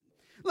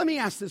Let me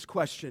ask this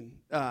question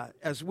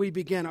as we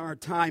begin our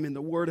time in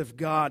the Word of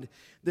God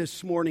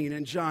this morning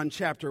in John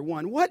chapter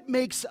 1. What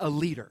makes a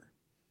leader?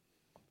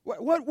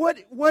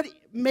 What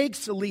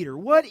makes a leader?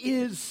 What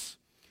is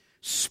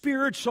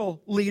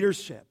spiritual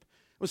leadership?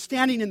 I was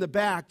standing in the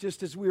back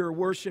just as we were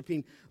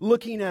worshiping,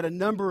 looking at a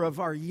number of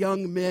our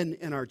young men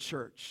in our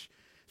church,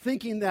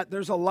 thinking that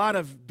there's a lot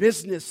of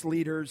business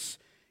leaders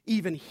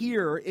even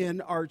here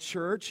in our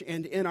church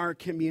and in our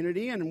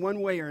community, and in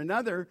one way or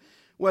another,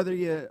 whether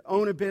you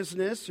own a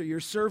business or you're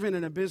serving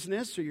in a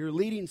business or you're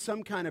leading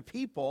some kind of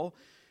people,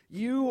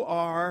 you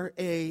are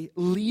a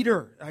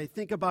leader. I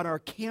think about our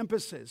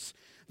campuses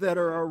that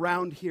are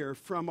around here,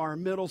 from our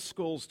middle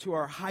schools to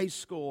our high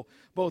school,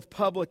 both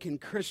public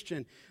and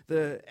Christian,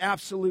 the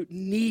absolute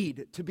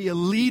need to be a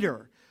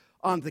leader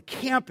on the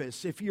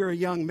campus if you're a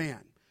young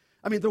man.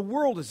 I mean, the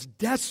world is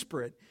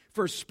desperate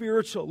for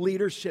spiritual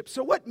leadership.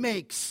 So what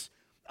makes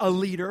a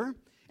leader?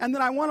 And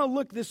then I want to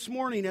look this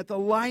morning at the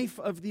life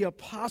of the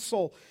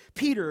Apostle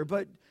Peter.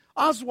 But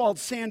Oswald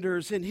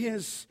Sanders, in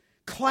his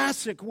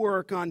classic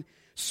work on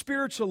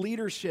spiritual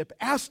leadership,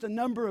 asked a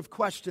number of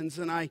questions,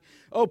 and I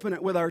open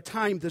it with our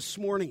time this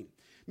morning.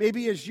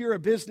 Maybe as you're a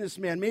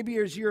businessman, maybe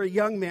as you're a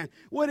young man,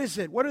 what is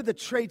it? What are the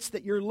traits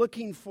that you're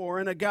looking for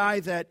in a guy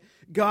that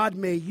God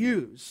may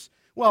use?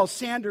 Well,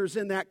 Sanders,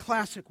 in that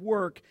classic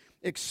work,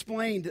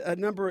 explained a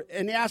number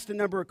and asked a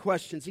number of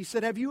questions. He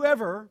said, have you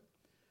ever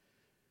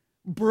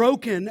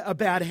broken a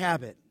bad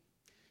habit?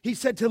 He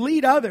said, to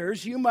lead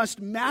others, you must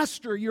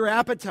master your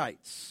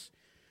appetites.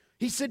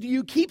 He said, do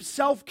you keep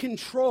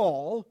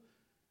self-control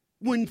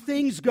when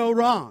things go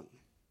wrong?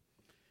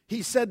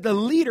 He said, the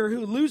leader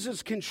who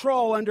loses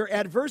control under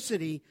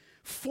adversity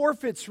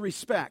forfeits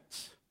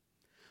respect,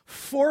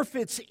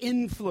 forfeits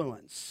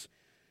influence.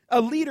 A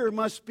leader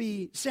must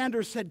be,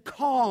 Sanders said,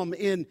 calm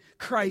in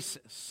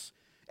crisis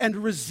and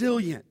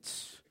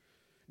resilient.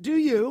 Do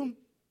you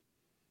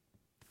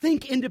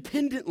think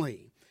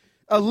independently?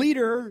 A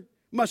leader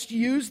must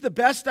use the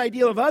best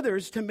ideal of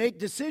others to make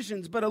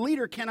decisions, but a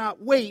leader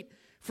cannot wait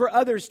for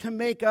others to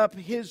make up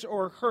his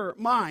or her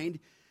mind.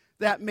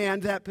 That man,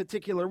 that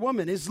particular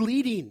woman is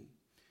leading.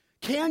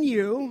 Can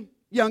you,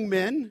 young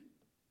men,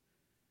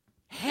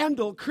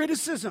 handle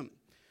criticism?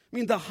 I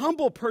mean, the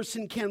humble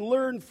person can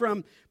learn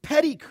from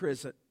petty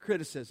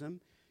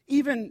criticism.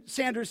 Even,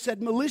 Sanders said,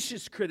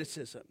 malicious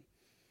criticism.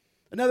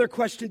 Another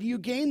question, do you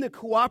gain the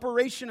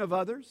cooperation of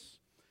others?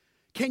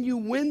 Can you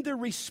win the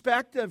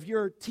respect of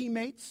your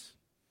teammates,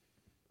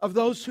 of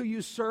those who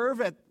you serve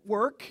at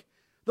work,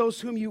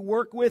 those whom you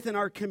work with in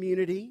our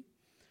community?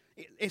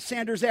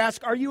 Sanders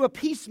asked, are you a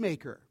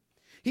peacemaker?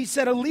 He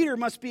said a leader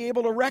must be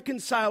able to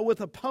reconcile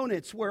with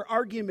opponents where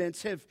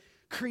arguments have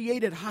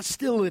created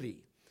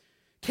hostility.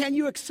 Can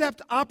you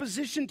accept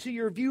opposition to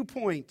your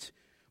viewpoint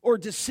or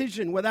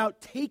decision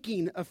without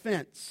taking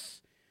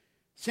offense?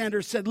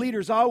 Sanders said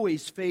leaders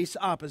always face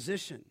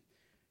opposition.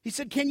 He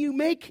said, can you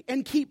make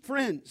and keep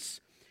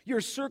friends?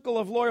 Your circle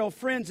of loyal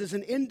friends is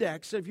an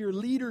index of your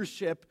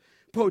leadership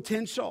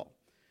potential.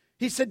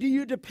 He said, do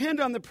you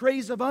depend on the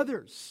praise of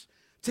others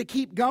to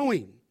keep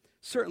going?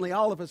 Certainly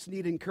all of us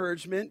need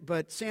encouragement,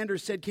 but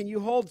Sanders said, can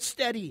you hold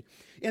steady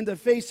in the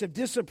face of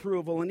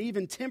disapproval and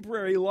even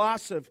temporary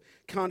loss of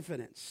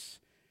confidence?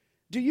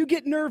 Do you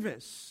get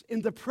nervous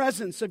in the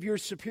presence of your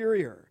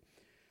superior?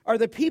 Are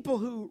the people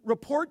who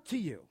report to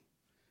you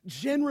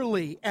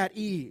generally at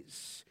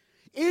ease?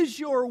 Is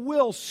your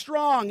will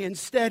strong and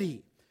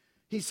steady?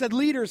 He said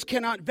leaders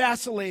cannot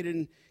vacillate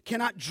and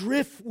cannot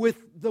drift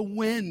with the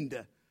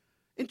wind.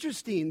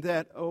 Interesting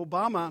that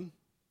Obama,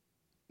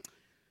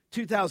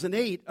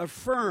 2008,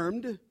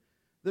 affirmed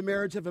the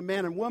marriage of a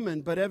man and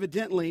woman, but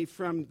evidently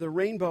from the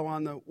rainbow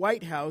on the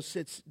White House,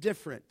 it's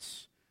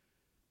different.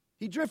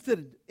 He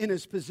drifted in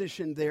his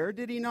position there,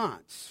 did he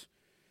not?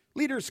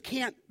 Leaders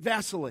can't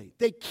vacillate.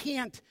 They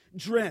can't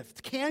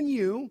drift. Can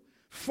you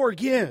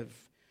forgive?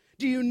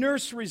 Do you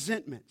nurse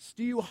resentments?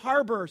 Do you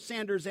harbor,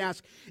 Sanders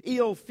asked,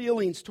 ill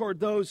feelings toward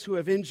those who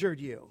have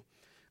injured you?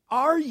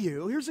 Are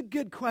you, here's a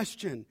good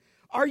question,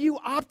 are you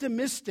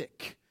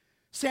optimistic?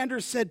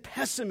 Sanders said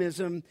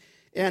pessimism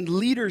and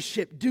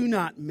leadership do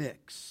not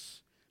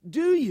mix.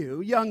 Do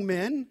you, young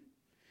men,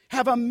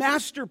 have a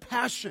master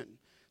passion,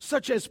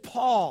 such as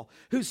Paul,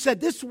 who said,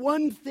 this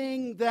one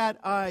thing that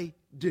I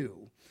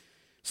do?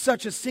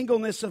 Such a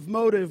singleness of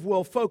motive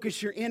will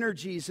focus your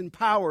energies and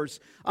powers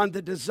on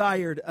the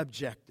desired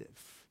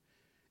objective.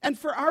 And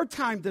for our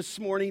time this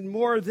morning,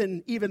 more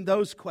than even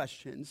those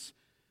questions,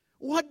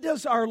 what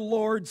does our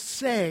Lord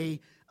say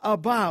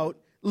about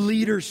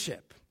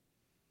leadership?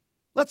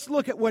 Let's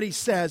look at what he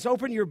says.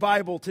 Open your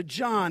Bible to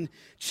John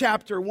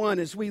chapter 1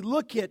 as we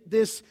look at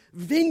this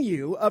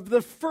venue of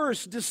the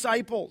first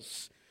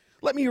disciples.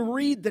 Let me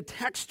read the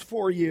text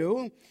for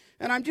you,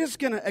 and I'm just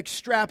going to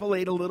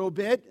extrapolate a little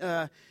bit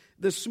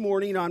this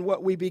morning on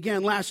what we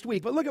began last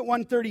week. But look at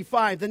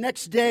 135. The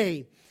next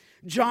day,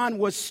 John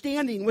was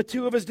standing with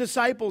two of his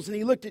disciples, and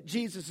he looked at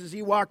Jesus as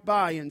he walked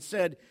by and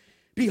said,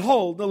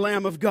 behold, the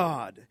Lamb of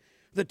God.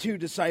 The two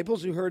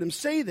disciples who heard him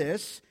say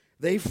this,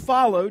 they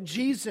followed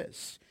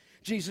Jesus.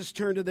 Jesus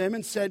turned to them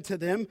and said to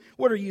them,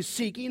 "What are you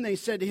seeking?" They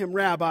said to him,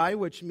 "Rabbi,"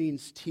 which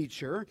means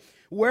teacher,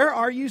 "where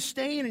are you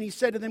staying?" And he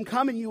said to them,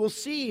 "Come and you will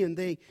see." And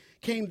they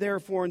came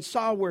therefore and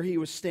saw where he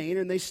was staying,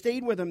 and they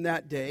stayed with him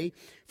that day,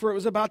 for it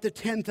was about the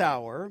 10th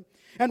hour.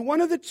 And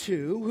one of the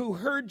two who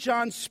heard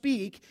John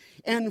speak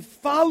and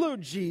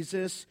followed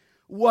Jesus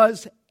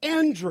was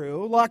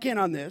Andrew, lock in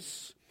on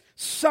this,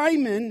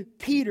 Simon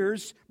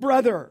Peter's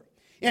brother.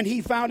 And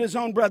he found his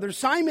own brother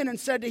Simon and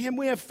said to him,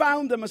 "We have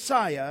found the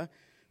Messiah,"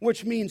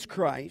 which means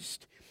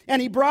Christ.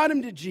 And he brought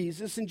him to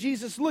Jesus, and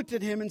Jesus looked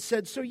at him and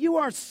said, "So you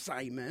are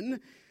Simon,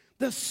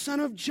 the son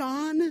of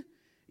John?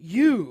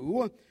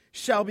 You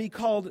shall be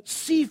called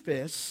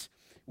Cephas,"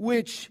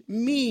 which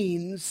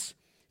means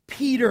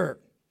Peter.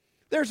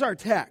 There's our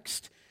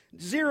text,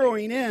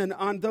 zeroing in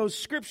on those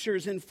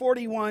scriptures in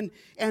 41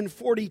 and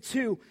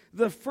 42,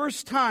 the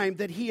first time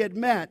that he had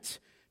met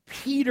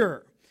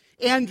Peter.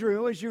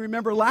 Andrew, as you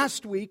remember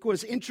last week,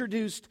 was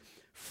introduced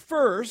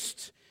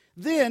first.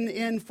 Then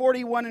in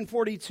 41 and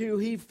 42,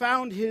 he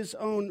found his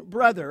own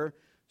brother,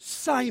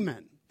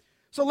 Simon.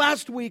 So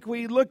last week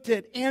we looked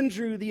at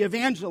Andrew the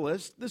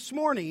evangelist. This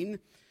morning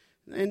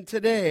and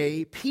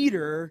today,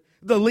 Peter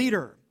the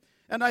leader.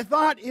 And I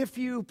thought, if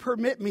you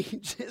permit me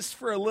just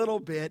for a little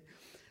bit,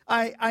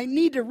 I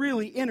need to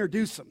really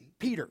introduce him,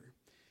 Peter.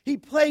 He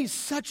plays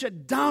such a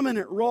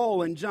dominant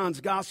role in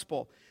John's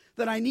gospel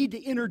that I need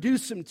to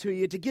introduce him to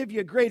you to give you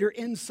a greater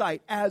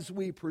insight as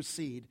we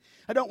proceed.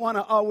 I don't want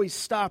to always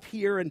stop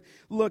here and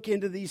look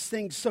into these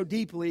things so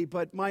deeply,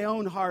 but my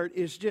own heart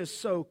is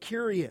just so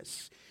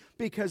curious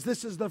because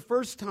this is the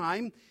first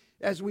time,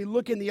 as we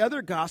look in the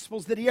other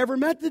gospels, that he ever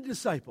met the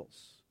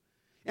disciples.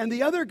 And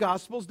the other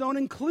Gospels don't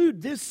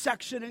include this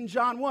section in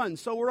John 1,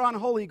 so we're on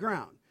holy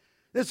ground.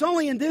 It's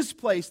only in this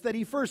place that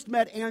he first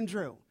met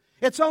Andrew.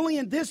 It's only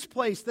in this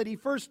place that he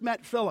first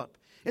met Philip.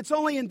 It's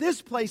only in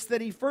this place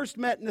that he first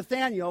met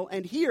Nathanael,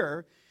 and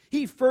here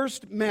he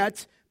first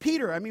met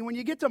Peter. I mean, when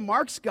you get to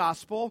Mark's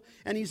Gospel,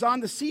 and he's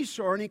on the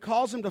seashore, and he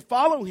calls him to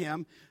follow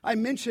him, I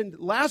mentioned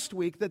last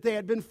week that they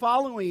had been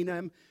following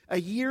him a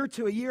year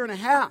to a year and a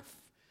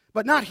half.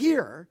 But not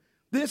here.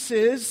 This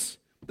is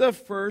the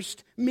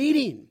first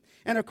meeting.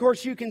 And of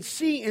course, you can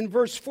see in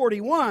verse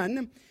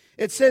 41,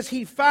 it says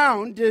he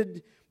found,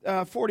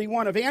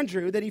 41 of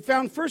Andrew, that he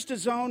found first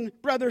his own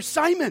brother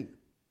Simon.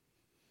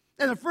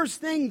 And the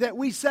first thing that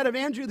we said of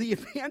Andrew the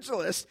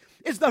evangelist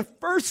is the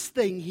first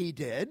thing he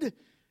did,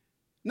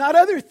 not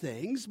other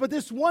things, but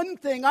this one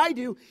thing I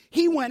do,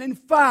 he went and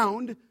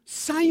found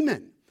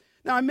Simon.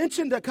 Now, I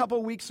mentioned a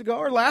couple weeks ago,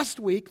 or last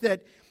week,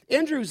 that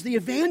Andrew's the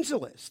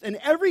evangelist. And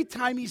every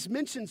time he's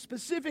mentioned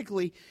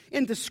specifically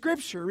in the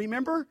Scripture,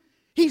 remember?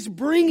 He's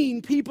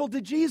bringing people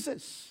to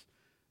Jesus.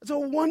 It's a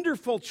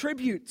wonderful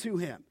tribute to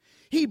him.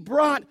 He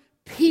brought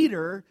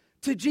Peter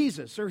to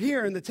Jesus, or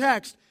here in the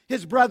text,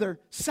 his brother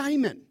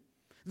Simon.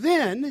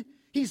 Then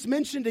he's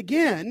mentioned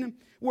again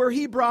where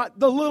he brought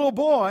the little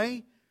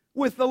boy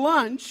with the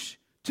lunch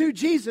to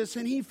Jesus,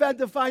 and he fed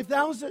the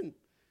 5,000.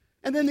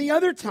 And then the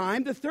other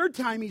time, the third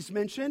time he's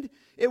mentioned,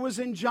 it was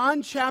in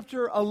John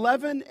chapter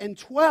 11 and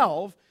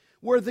 12,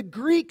 where the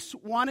Greeks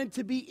wanted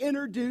to be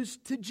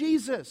introduced to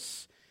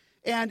Jesus.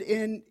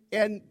 And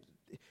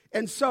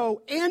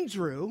so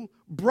Andrew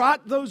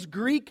brought those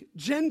Greek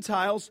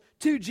Gentiles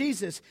to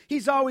Jesus.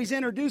 He's always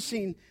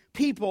introducing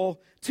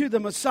people to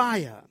the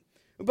Messiah.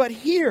 But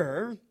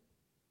here,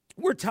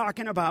 we're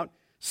talking about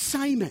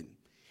Simon.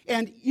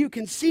 And you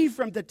can see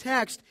from the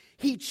text,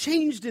 he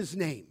changed his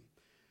name.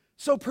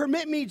 So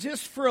permit me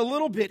just for a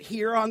little bit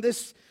here on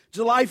this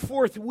July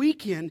 4th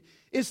weekend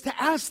is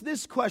to ask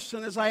this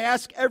question as I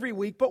ask every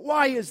week, but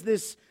why is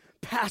this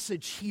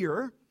passage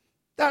here?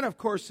 That, of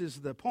course,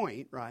 is the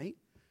point, right?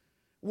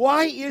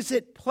 Why is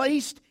it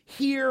placed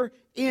here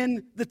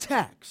in the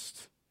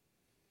text?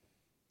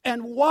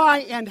 And why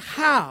and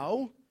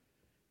how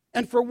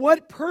and for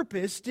what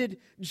purpose did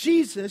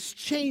Jesus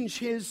change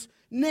his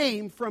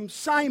name from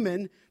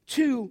Simon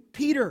to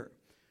Peter?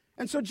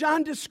 And so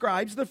John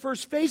describes the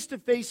first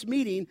face-to-face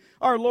meeting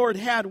our Lord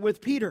had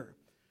with Peter.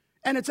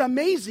 And it's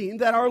amazing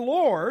that our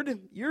Lord,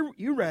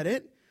 you read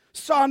it,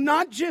 saw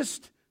not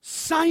just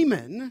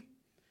Simon,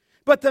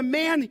 but the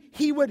man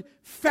he would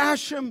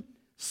fashion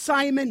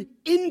Simon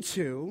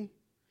into,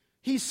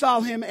 he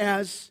saw him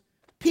as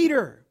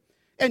Peter.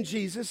 And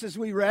Jesus, as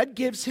we read,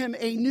 gives him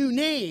a new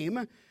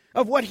name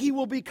of what he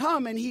will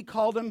become, and he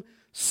called him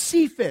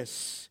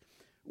Cephas,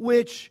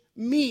 which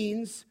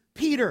means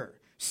Peter.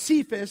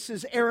 Cephas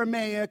is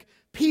Aramaic.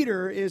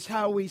 Peter is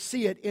how we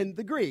see it in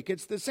the Greek.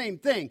 It's the same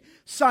thing.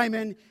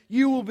 Simon,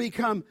 you will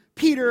become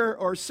Peter,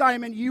 or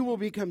Simon, you will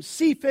become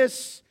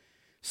Cephas.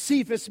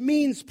 Cephas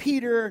means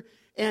Peter,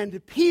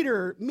 and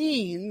Peter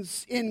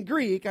means, in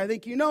Greek, I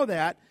think you know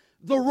that,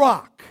 the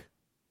rock.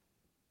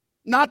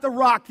 Not the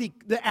Rock,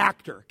 the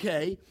actor,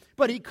 okay?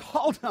 But he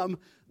called him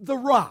the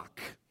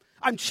Rock.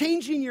 I'm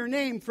changing your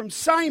name from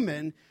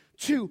Simon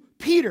to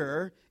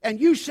Peter, and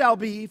you shall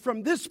be,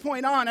 from this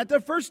point on, at the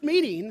first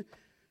meeting,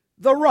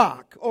 the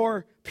Rock,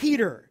 or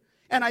Peter.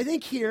 And I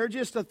think here,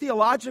 just a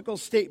theological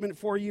statement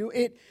for you,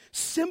 it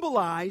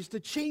symbolized a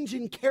change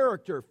in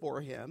character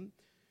for him.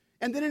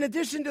 And then in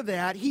addition to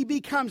that, he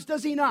becomes,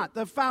 does he not,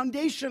 the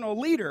foundational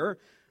leader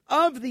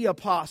of the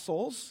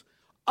apostles,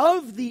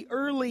 of the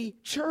early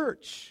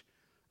church.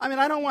 I mean,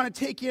 I don't want to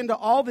take you into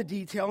all the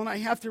detail, and I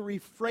have to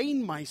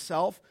refrain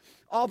myself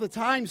all the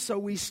time so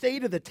we stay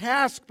to the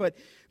task. But,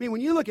 I mean,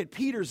 when you look at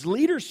Peter's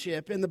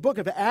leadership in the book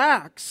of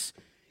Acts,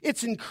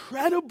 it's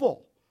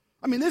incredible.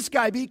 I mean, this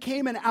guy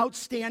became an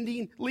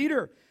outstanding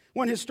leader.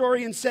 One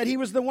historian said he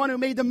was the one who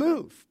made the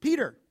move,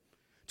 Peter,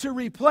 to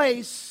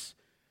replace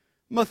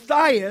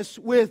Matthias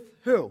with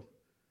who?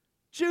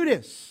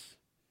 Judas.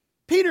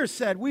 Peter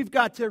said, we've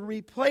got to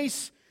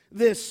replace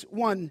this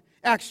one,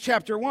 Acts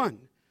chapter 1.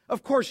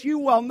 Of course, you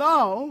well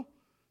know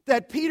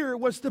that Peter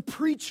was the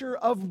preacher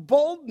of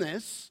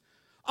boldness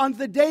on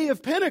the day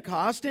of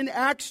Pentecost in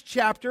Acts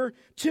chapter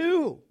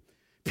 2.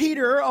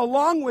 Peter,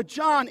 along with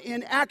John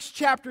in Acts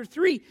chapter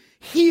 3,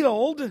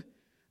 healed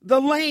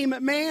the lame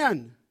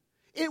man.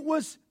 It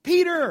was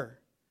Peter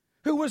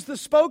who was the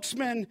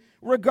spokesman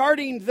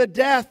regarding the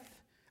death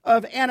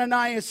of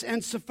Ananias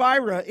and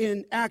Sapphira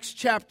in Acts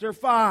chapter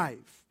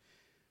 5.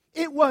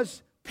 It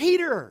was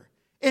Peter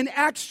in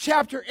Acts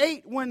chapter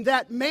 8 when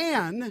that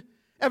man,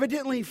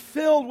 evidently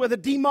filled with a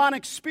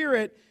demonic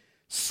spirit,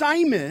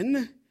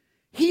 Simon,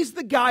 he's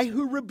the guy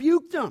who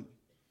rebuked him.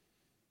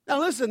 Now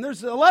listen,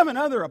 there's 11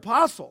 other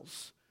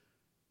apostles,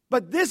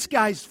 but this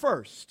guy's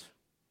first.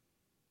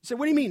 You say,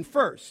 what do you mean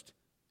first?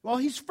 Well,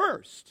 he's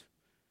first.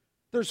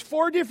 There's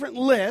 4 different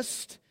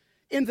lists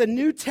in the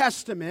New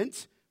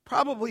Testament.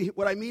 Probably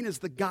what I mean is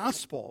the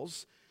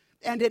Gospels.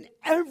 And in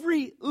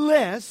every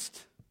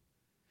list,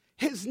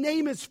 his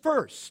name is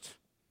first.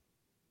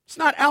 It's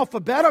not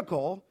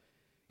alphabetical.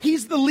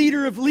 He's the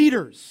leader of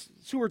leaders.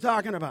 That's who we're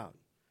talking about.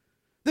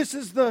 This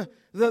is the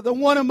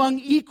one among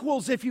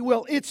equals, if you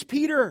will. It's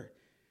Peter.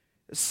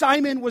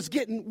 Simon was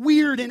getting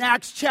weird in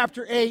Acts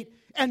chapter 8,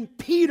 and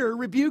Peter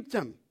rebuked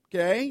him,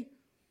 okay?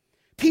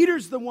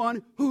 Peter's the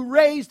one who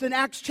raised in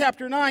Acts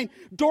chapter 9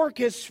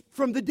 Dorcas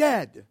from the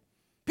dead.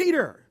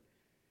 Peter.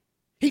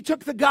 He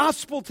took the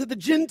gospel to the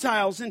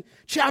Gentiles in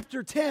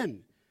chapter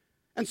 10.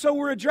 And so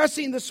we're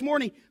addressing this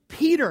morning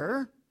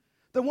Peter,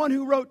 the one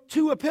who wrote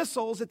 2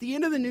 epistles at the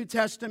end of the New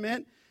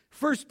Testament,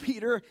 1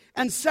 Peter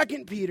and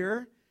 2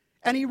 Peter,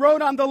 and he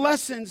wrote on the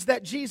lessons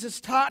that Jesus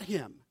taught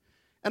him.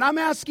 And I'm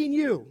asking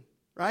you,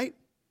 right?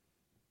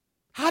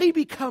 How did he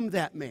become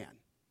that man?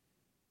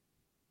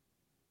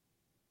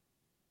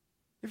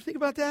 You ever think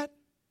about that?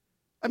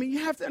 I mean, you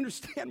have to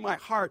understand my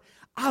heart.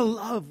 I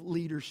love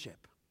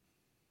leadership.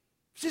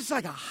 It's just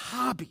like a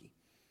hobby.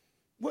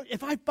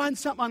 If I find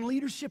something on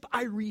leadership,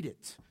 I read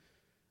it.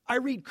 I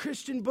read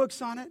Christian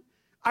books on it.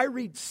 I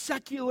read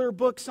secular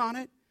books on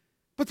it.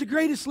 But the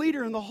greatest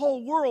leader in the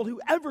whole world who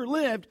ever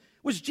lived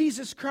was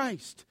Jesus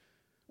Christ.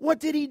 What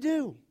did he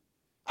do?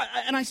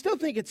 And I still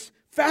think it's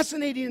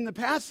fascinating in the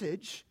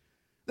passage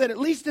that at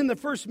least in the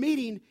first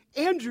meeting,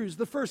 Andrew's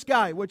the first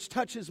guy, which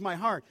touches my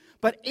heart.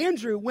 But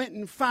Andrew went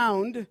and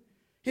found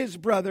his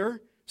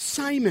brother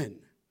Simon.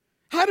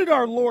 How did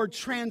our Lord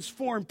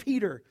transform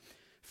Peter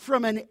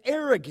from an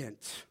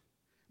arrogant,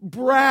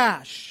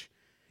 brash,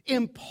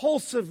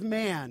 impulsive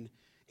man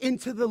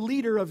into the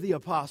leader of the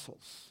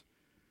apostles?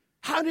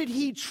 How did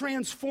he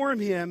transform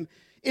him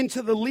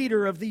into the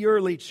leader of the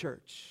early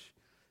church?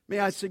 May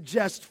I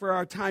suggest for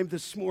our time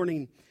this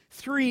morning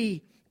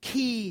 3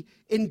 key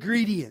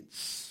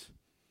ingredients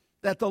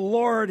that the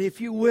Lord, if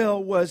you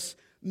will, was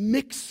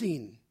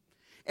mixing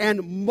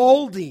and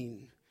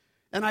molding.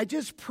 And I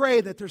just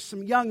pray that there's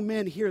some young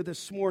men here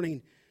this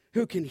morning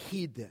who can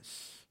heed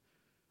this.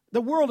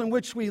 The world in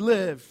which we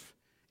live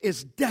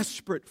is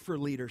desperate for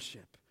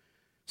leadership.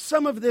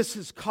 Some of this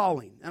is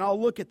calling, and I'll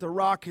look at the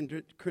raw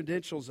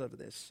credentials of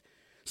this.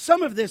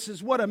 Some of this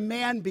is what a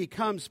man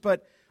becomes,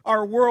 but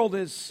our world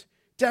is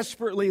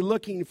desperately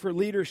looking for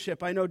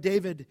leadership. I know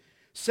David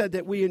said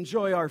that we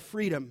enjoy our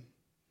freedom.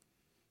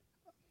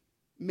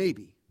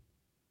 Maybe.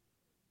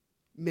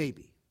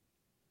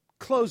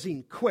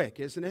 Closing quick,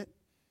 isn't it?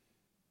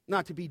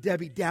 Not to be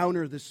Debbie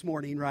Downer this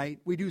morning, right?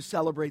 We do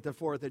celebrate the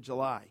 4th of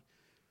July.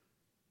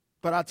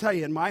 But I'll tell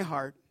you, in my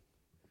heart,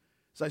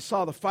 as I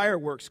saw the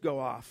fireworks go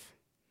off,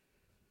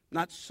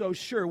 not so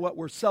sure what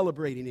we're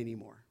celebrating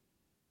anymore.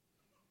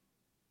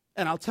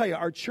 And I'll tell you,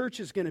 our church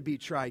is going to be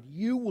tried.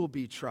 You will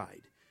be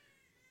tried.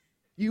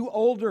 You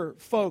older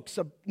folks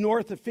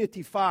north of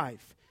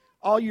 55,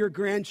 all your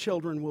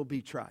grandchildren will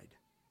be tried.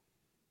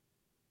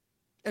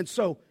 And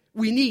so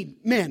we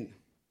need men.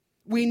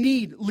 We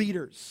need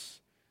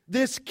leaders.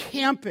 This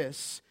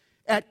campus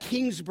at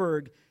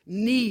Kingsburg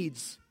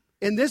needs,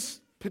 in this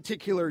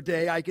particular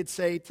day, I could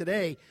say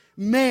today,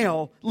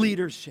 male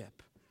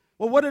leadership.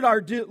 Well, what did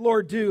our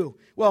Lord do?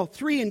 Well,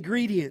 3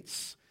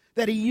 ingredients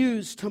that he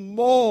used to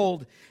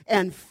mold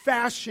and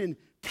fashion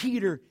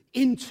Peter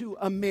into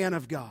a man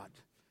of God.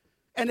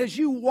 And as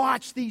you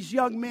watch these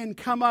young men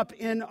come up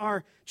in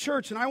our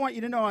church, and I want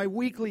you to know I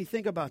weekly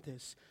think about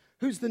this,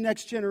 who's the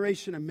next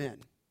generation of men?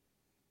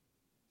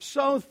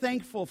 So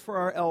thankful for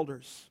our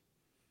elders.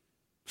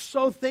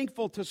 so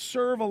thankful to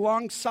serve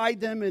alongside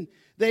them, and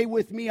they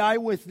with me, I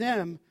with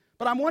them.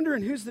 But I'm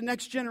wondering, who's the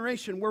next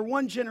generation? We're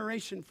one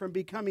generation from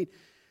becoming,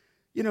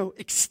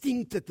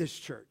 extinct at this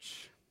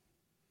church.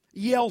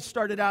 Yale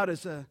started out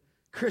as a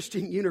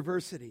Christian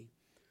university.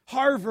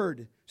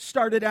 Harvard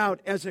started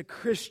out as a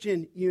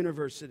Christian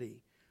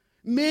university.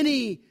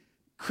 Many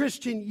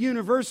Christian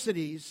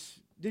universities,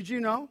 did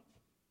you know?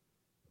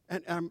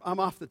 And I'm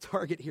off the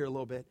target here a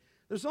little bit.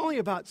 There's only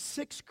about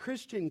 6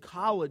 Christian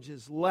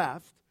colleges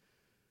left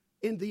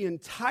in the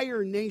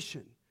entire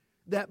nation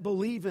that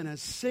believe in a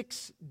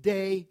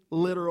 6-day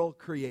literal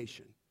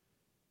creation.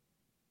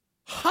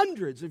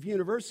 Hundreds of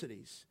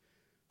universities,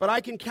 but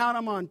I can count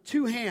them on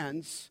 2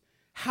 hands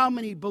how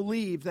many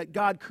believe that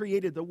God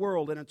created the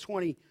world in a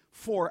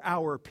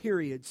 24-hour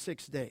period,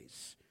 6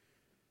 days.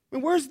 I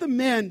mean, where's the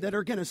men that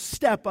are going to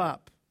step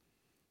up?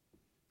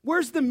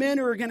 Where's the men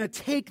who are going to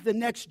take the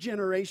next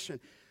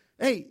generation?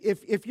 Hey,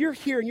 if you're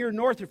here and you're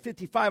north of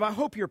 55, I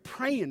hope you're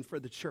praying for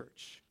the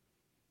church.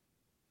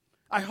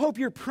 I hope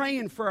you're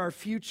praying for our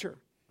future.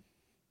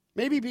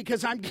 Maybe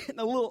because I'm getting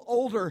a little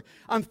older,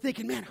 I'm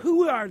thinking, man,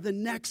 who are the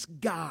next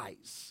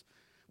guys?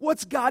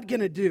 What's God going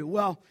to do?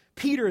 Well,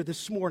 Peter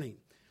this morning.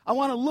 I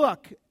want to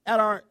look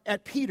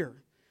at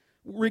Peter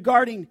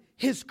regarding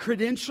his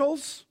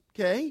credentials,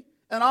 okay?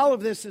 And all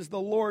of this is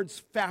the Lord's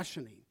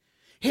fashioning.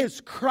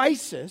 His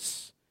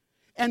crisis,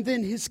 and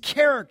then his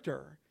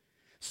character.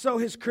 So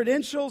his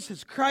credentials,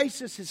 his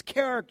crisis, his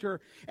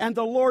character, and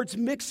the Lord's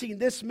mixing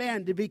this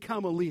man to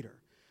become a leader.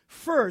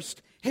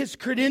 First, his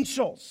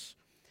credentials.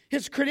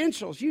 His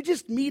credentials. You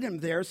just meet him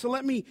there, so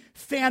let me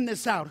fan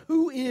this out.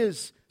 Who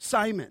is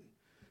Simon?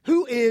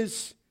 Who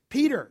is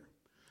Peter?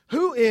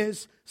 Who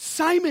is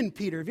Simon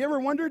Peter? Have you ever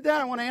wondered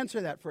that? I want to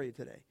answer that for you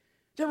today.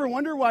 Did you ever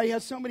wonder why he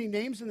has so many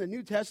names in the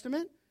New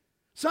Testament?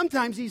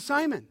 Sometimes he's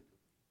Simon.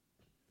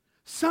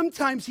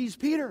 Sometimes he's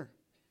Peter.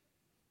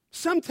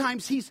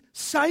 Sometimes he's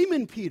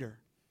Simon Peter.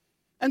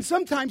 And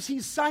sometimes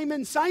he's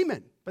Simon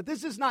Simon. But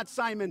this is not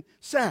Simon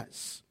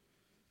Says.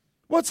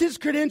 What's his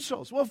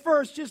credentials? Well,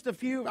 first, just a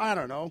few,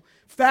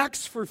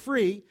 facts for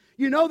free.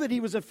 You know that he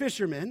was a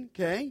fisherman,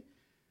 okay?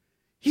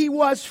 He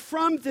was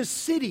from the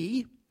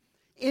city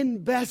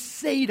in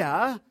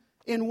Bethsaida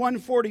in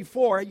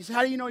 144.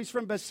 How do you know he's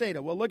from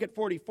Bethsaida? Well, look at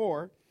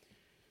 44.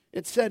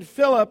 It said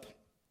Philip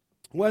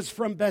was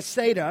from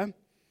Bethsaida,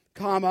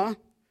 the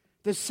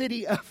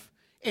city of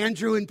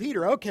Andrew and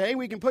Peter. Okay,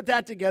 we can put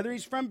that together.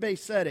 He's from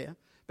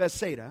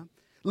Bethsaida.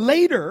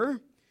 Later,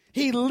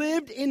 he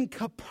lived in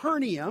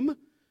Capernaum.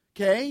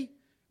 Okay,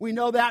 we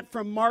know that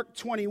from Mark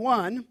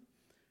 21.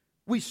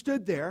 We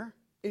stood there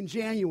in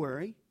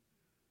January.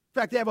 In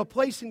fact, they have a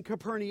place in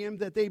Capernaum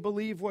that they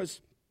believe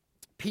was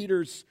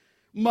Peter's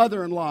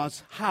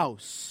mother-in-law's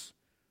house.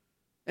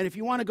 And if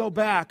you want to go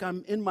back,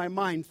 I'm in my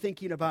mind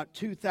thinking about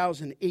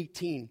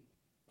 2018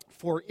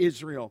 for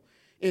Israel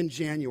in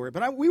January.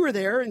 But we were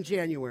there in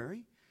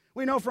January.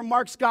 We know from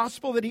Mark's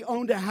gospel that he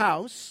owned a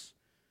house.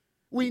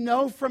 We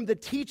know from the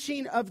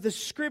teaching of the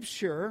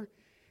scripture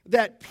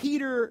that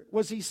Peter,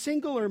 was he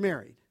single or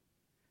married?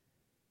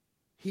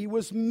 He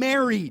was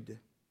married.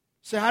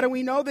 So how do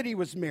we know that he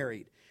was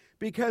married?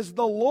 Because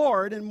the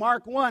Lord in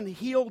Mark 1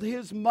 healed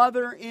his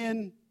mother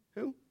in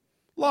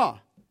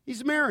law.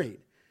 He's married.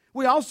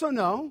 We also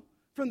know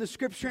from the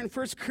scripture in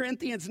 1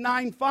 Corinthians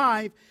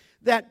 9:5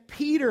 that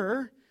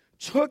Peter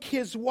took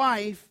his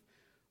wife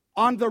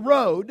on the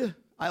road,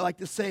 I like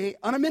to say,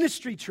 on a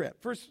ministry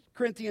trip. 1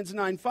 Corinthians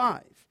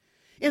 9:5.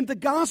 In the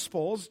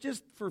Gospels,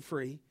 just for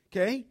free,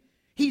 okay,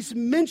 he's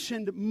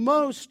mentioned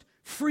most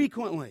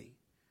frequently.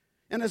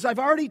 And as I've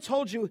already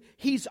told you,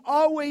 he's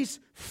always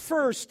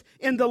first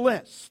in the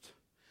list.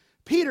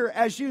 Peter,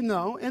 as you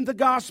know, in the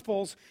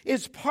Gospels,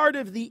 is part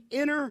of the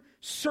inner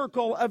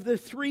circle of the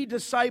 3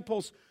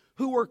 disciples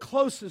who were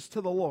closest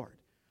to the Lord.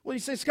 Well, you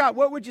say, Scott,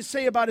 what would you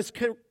say about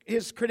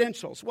his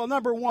credentials? Well,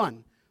 number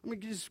 1, let me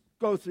just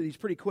go through these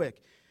pretty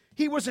quick.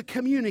 He was a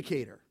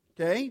communicator,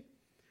 okay?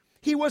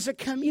 He was a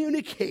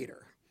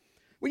communicator.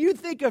 When you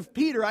think of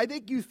Peter, I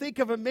think you think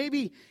of him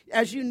maybe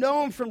as you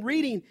know him from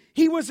reading,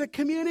 he was a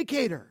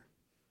communicator.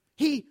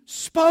 He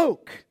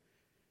spoke.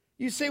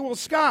 You say, well,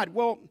 Scott,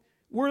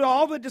 were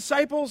all the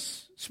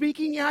disciples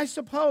speaking? Yeah, I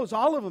suppose.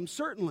 All of them,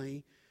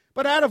 certainly.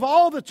 But out of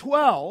all the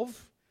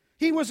 12,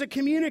 he was a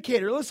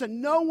communicator.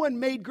 Listen, no one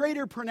made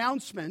greater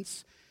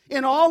pronouncements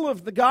in all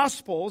of the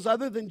Gospels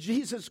other than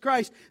Jesus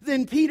Christ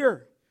than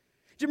Peter.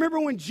 Do you remember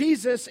when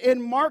Jesus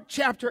in Mark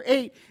chapter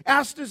 8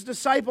 asked his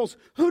disciples,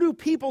 who do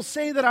people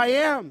say that I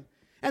am?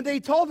 And they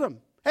told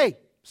him, hey,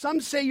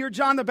 some say you're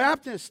John the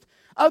Baptist.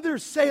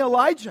 Others say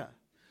Elijah.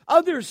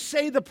 Others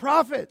say the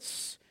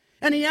prophets.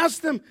 And he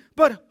asked them,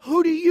 but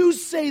who do you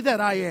say that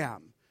I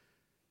am?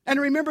 And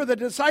remember, the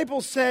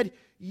disciples said,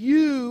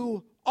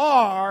 you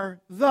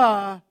are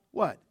the,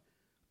 what?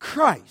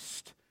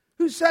 Christ.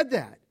 Who said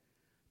that?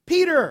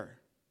 Peter.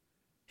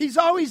 He's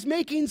always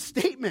making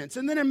statements.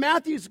 And then in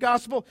Matthew's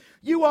gospel,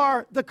 you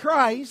are the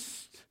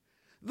Christ,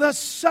 the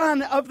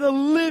Son of the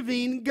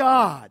living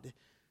God.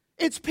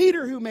 It's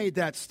Peter who made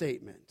that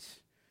statement.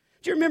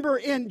 Do you remember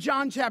in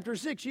John chapter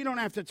 6, you don't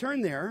have to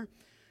turn there,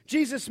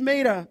 Jesus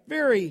made a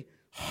very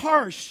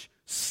harsh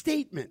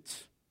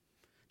statement.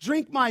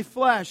 Drink my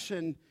flesh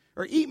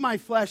or eat my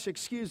flesh,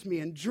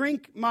 and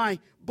drink my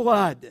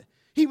blood.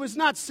 He was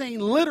not saying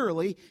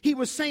literally, he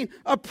was saying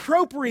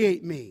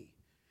appropriate me.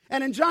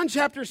 And in John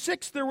chapter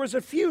 6, there was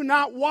a few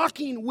not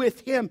walking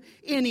with him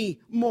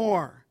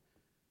anymore.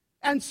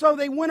 And so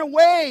they went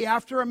away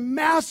after a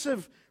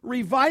massive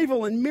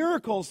revival and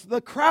miracles. The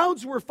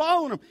crowds were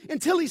following him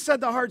until he said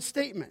the hard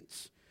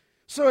statements.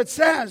 So it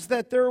says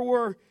that there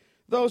were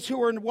those who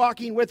were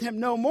walking with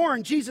him no more.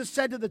 And Jesus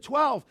said to the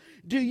 12,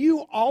 do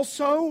you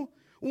also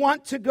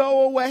want to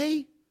go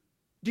away?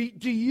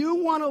 Do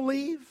you want to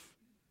leave?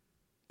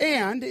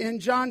 And in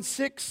John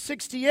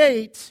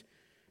 6:68,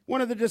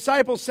 one of the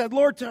disciples said,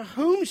 Lord, to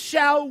whom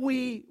shall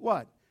we,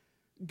 what?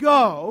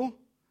 Go.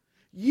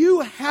 You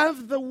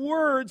have the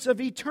words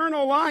of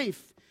eternal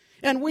life,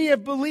 and we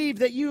have believed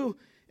that you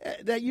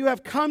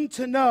have come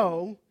to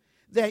know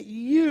that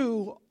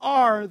you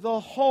are the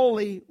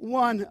Holy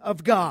One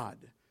of God.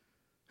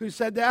 Who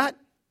said that?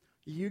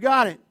 You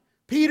got it.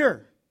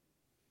 Peter.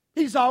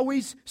 He's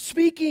always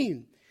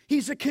speaking.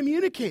 He's a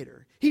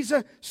communicator. He's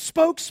a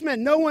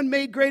spokesman. No one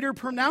made greater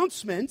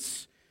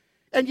pronouncements.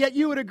 And yet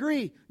you would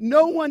agree,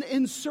 no one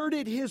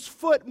inserted his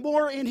foot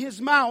more in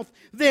his mouth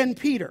than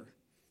Peter,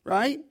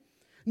 right?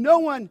 No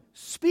one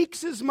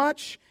speaks as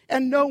much,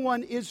 and no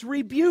one is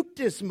rebuked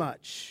as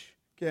much,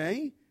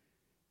 okay?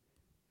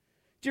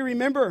 Do you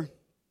remember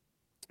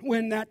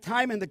when that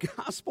time in the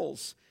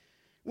Gospels,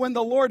 when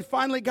the Lord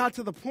finally got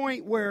to the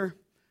point where,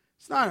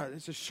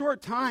 it's a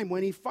short time,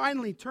 when he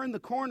finally turned the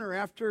corner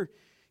after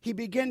he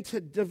began to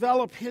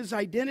develop his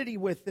identity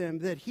with them,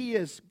 that he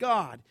is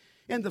God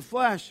in the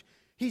flesh,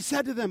 he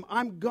said to them,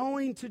 I'm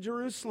going to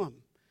Jerusalem,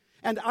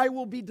 and I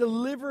will be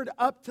delivered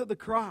up to the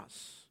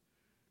cross,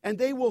 and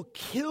they will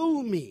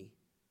kill me,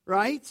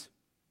 right?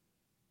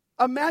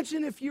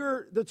 Imagine if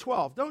you're the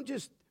 12. Don't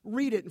just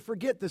read it and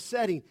forget the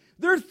setting.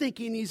 They're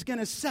thinking he's going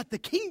to set the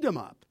kingdom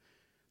up.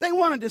 They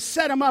wanted to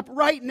set him up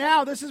right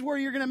now. This is where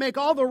you're going to make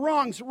all the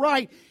wrongs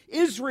right.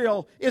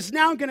 Israel is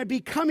now going to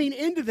be coming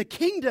into the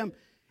kingdom,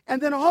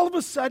 and then all of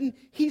a sudden,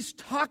 he's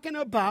talking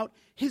about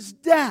his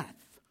death.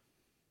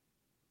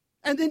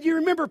 And then do you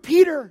remember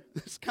Peter,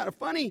 it's kind of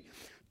funny,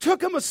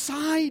 took him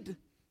aside.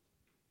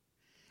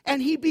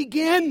 And he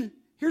began,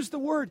 here's the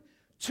word,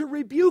 to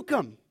rebuke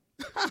him.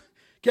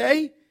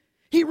 Okay?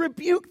 He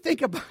rebuked,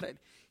 think about it.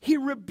 He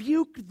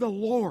rebuked the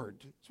Lord.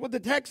 That's what the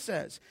text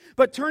says.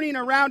 But turning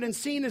around and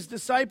seeing his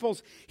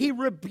disciples, he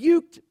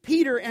rebuked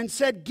Peter and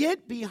said,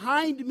 get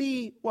behind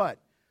me, what?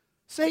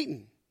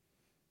 Satan.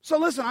 So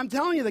listen, I'm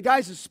telling you, the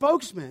guy's a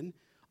spokesman.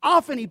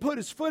 Often he put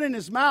his foot in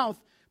his mouth,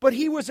 but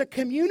he was a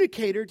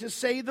communicator, to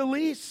say the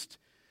least.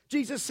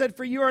 Jesus said,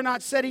 for you are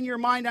not setting your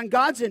mind on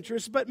God's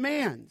interests, but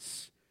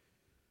man's.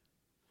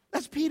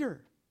 That's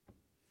Peter.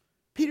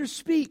 Peter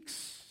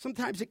speaks.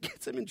 Sometimes it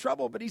gets him in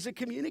trouble, but he's a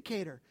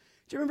communicator.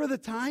 Do you remember the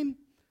time?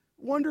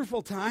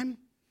 Wonderful time.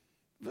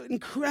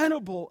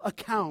 Incredible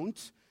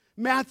account.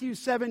 Matthew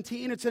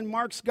 17, it's in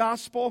Mark's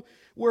gospel,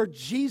 where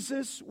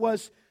Jesus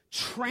was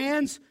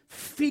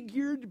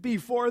transfigured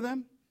before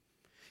them.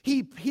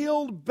 He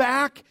peeled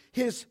back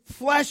his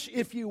flesh,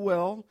 if you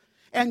will,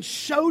 and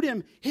showed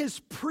him his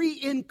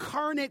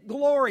pre-incarnate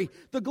glory,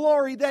 the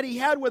glory that he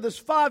had with his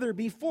Father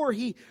before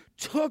he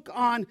took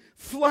on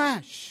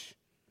flesh.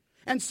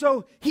 And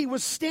so he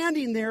was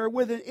standing there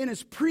in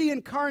his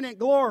pre-incarnate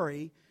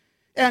glory,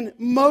 and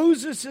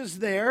Moses is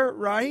there,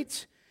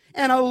 right?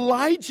 And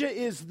Elijah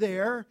is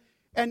there.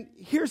 And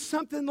here's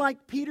something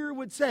like Peter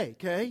would say,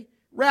 okay?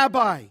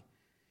 Rabbi,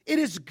 it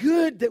is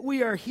good that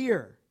we are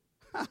here.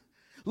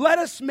 Let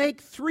us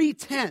make 3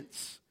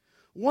 tents,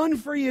 one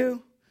for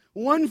you,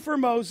 one for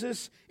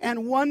Moses,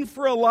 and one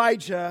for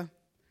Elijah.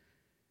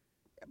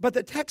 But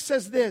the text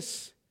says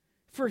this,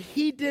 for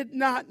he did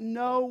not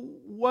know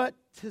what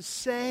to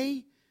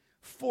say,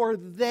 for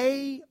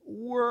they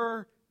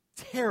were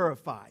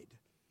terrified.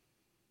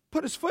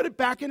 Put his foot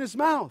back in his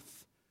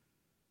mouth.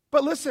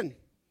 But listen,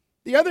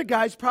 the other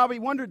guys probably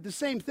wondered the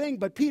same thing,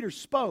 but Peter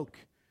spoke.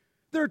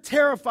 They're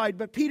terrified,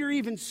 but Peter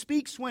even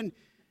speaks when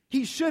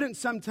he shouldn't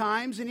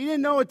sometimes, and he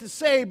didn't know what to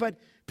say, but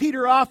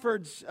Peter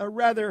offered a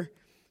rather,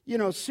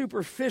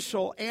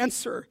 superficial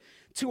answer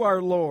to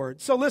our Lord.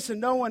 So listen,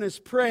 no one is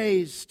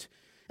praised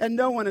and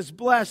no one is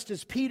blessed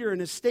as Peter in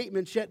his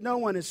statements, yet no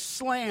one is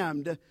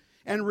slammed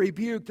and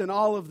rebuked in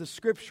all of the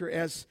Scripture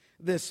as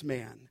this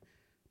man.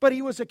 But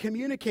he was a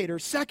communicator.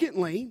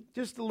 Secondly,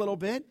 just a little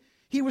bit,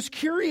 he was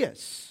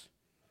curious.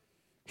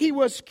 He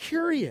was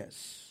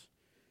curious.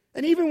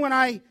 And even when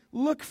I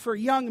look for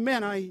young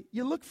men,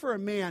 you look for a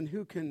man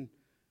who can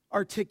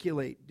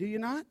articulate, do you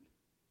not?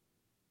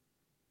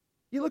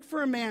 You look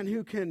for a man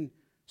who can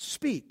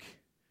speak.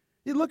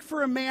 You look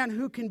for a man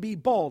who can be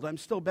bold. I'm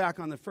still back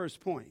on the first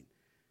point.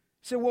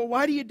 So, well,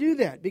 why do you do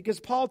that? Because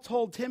Paul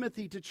told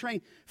Timothy to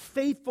train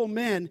faithful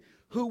men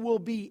who will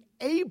be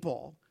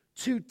able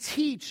to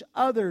teach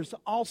others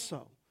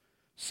also.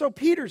 So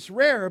Peter's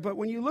rare, but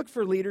when you look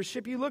for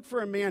leadership, you look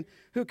for a man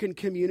who can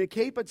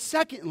communicate. But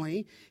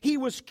secondly, he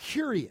was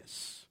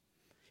curious.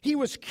 He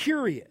was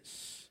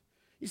curious.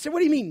 You say, what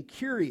do you mean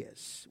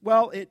curious?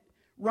 Well, it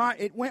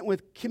went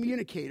with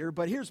communicator,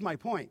 but here's my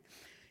point.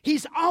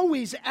 He's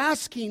always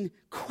asking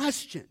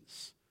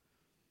questions.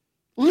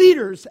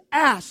 Leaders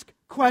ask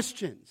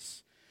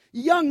questions.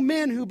 Young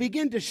men who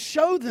begin to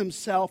show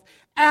themselves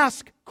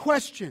ask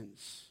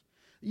questions.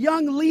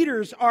 Young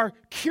leaders are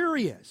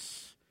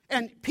curious.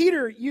 And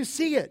Peter, you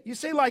see it. You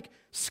say like,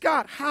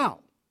 Scott, how?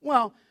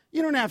 Well,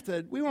 you don't have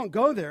to, we won't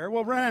go there.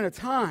 We'll run out of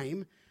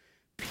time.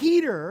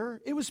 Peter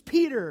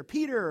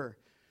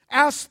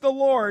asked the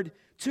Lord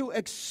to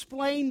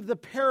explain the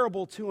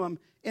parable to him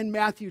in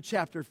Matthew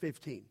chapter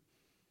 15. He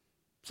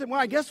said, well,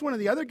 I guess one of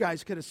the other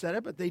guys could have said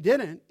it, but they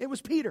didn't. It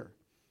was Peter.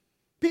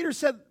 Peter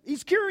said,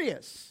 he's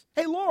curious.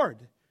 Hey, Lord,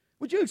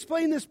 would you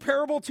explain this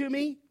parable to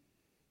me?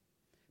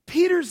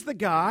 Peter's the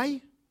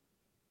guy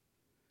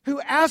who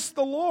asked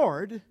the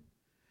Lord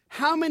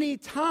how many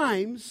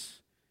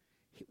times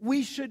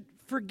we should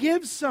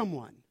forgive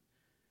someone.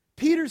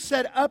 Peter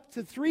said up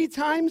to 3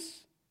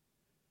 times,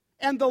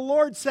 and the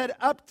Lord said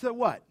up to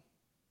what?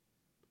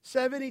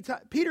 70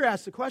 times. Peter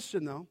asked the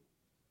question, though.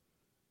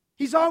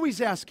 He's always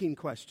asking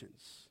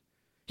questions.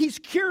 He's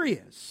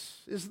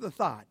curious, is the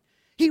thought.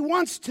 He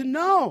wants to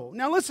know.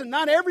 Now listen,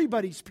 not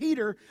everybody's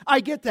Peter. I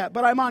get that,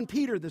 but I'm on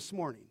Peter this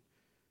morning.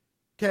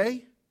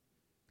 Okay?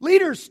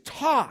 Leaders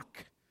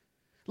talk.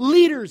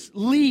 Leaders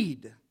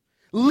lead.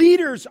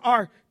 Leaders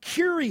are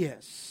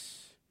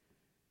curious.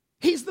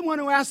 He's the one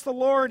who asked the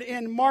Lord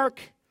in Mark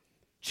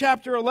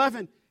chapter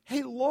 11,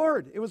 hey,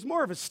 Lord, it was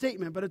more of a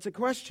statement, but it's a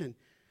question.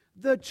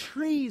 The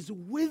trees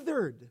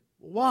withered.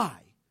 Why?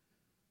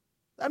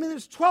 I mean,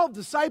 there's 12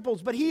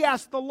 disciples, but he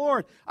asked the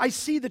Lord, I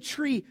see the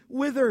tree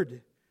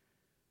withered.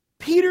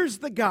 Peter's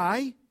the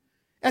guy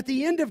at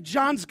the end of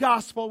John's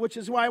gospel, which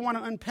is why I want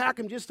to unpack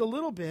him just a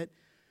little bit,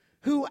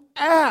 who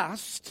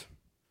asked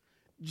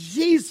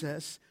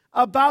Jesus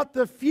about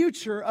the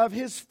future of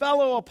his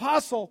fellow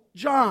apostle,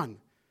 John.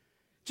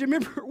 Do you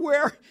remember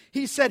where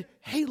he said,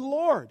 hey,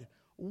 Lord,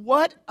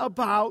 what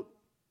about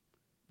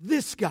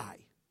this guy?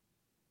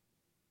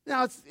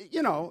 Now, it's,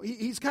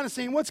 he's kind of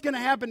saying, what's going to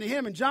happen to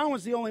him? And John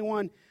was the only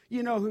one,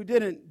 who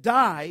didn't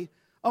die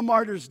a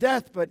martyr's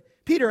death. But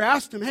Peter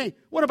asked him, hey,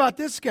 what about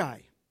this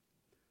guy?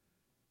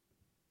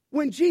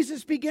 When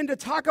Jesus began to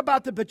talk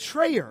about the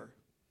betrayer,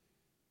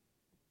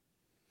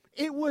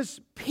 it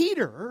was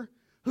Peter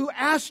who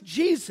asked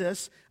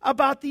Jesus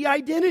about the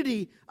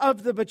identity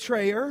of the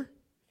betrayer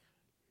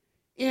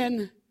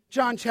in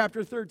John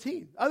chapter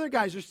 13. Other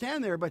guys are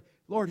standing there, but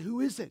Lord, who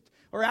is it?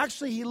 Or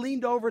actually, he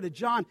leaned over to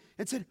John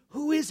and said,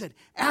 who is it?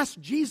 Ask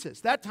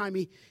Jesus. That time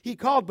he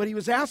called, but he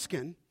was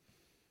asking.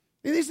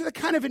 And these are the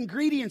kind of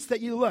ingredients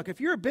that you look.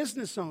 If you're a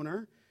business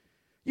owner,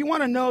 you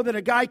want to know that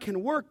a guy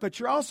can work, but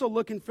you're also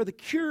looking for the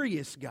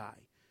curious guy.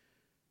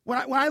 When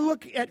I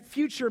look at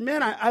future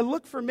men, I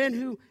look for men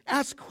who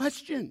ask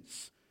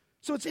questions.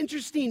 So it's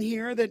interesting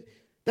here that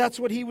that's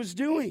what he was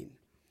doing.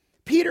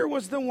 Peter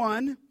was the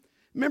one,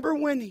 remember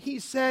when he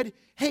said,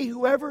 hey,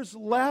 whoever's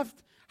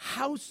left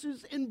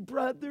houses and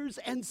brothers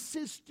and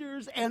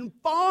sisters and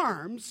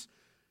farms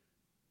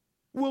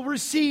will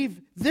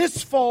receive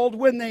this fold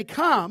when they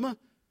come.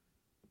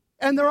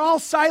 And they're all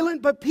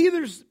silent, but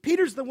Peter's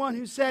the one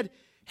who said,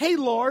 hey,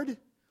 Lord,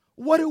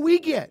 what do we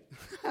get?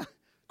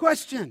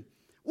 Question.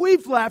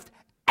 We've left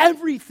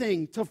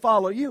everything to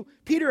follow you.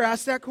 Peter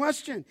asked that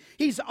question.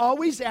 He's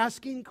always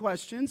asking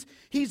questions.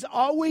 He's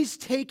always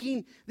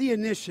taking the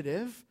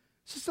initiative.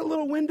 It's just a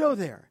little window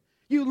there.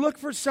 You look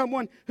for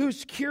someone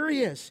who's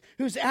curious,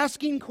 who's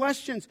asking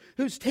questions,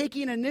 who's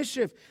taking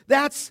initiative.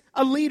 That's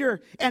a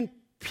leader. And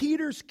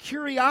Peter's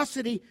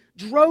curiosity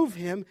drove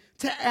him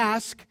to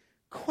ask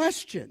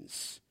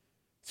questions.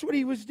 That's what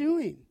he was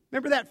doing.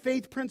 Remember that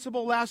faith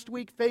principle last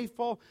week?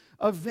 Faithful,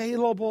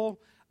 available,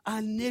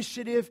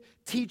 initiative,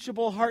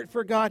 teachable heart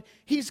for God.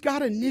 He's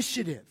got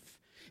initiative.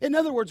 In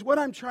other words, what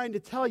I'm trying to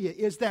tell you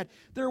is that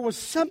there was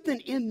something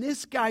in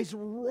this guy's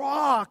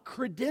raw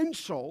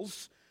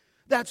credentials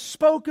that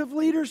spoke of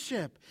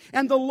leadership.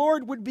 And the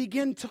Lord would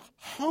begin to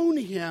hone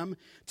him,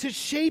 to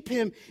shape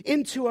him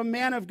into a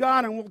man of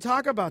God. And we'll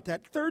talk about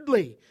that.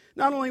 Thirdly,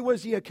 not only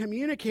was he a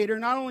communicator,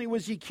 not only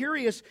was he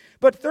curious,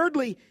 but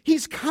thirdly,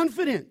 he's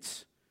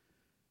confident.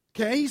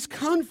 Okay, he's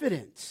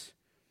confident.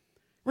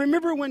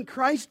 Remember when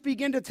Christ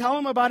began to tell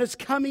him about his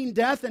coming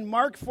death in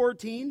Mark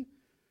 14?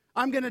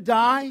 I'm going to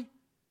die.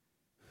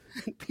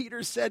 And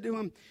Peter said to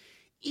him,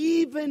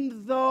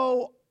 even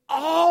though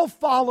all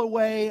fall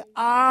away,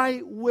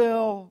 I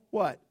will,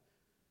 what?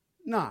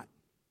 Not.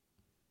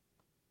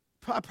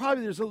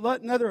 Probably there's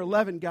another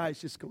 11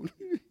 guys just going,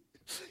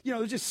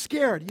 they're just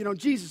scared.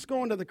 Jesus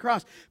going to the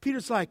cross.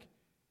 Peter's like,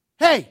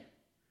 hey,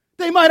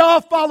 they might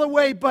all fall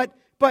away, but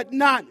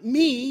not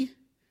me.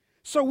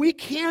 So we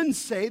can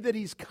say that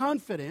he's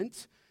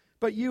confident,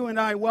 but you and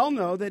I well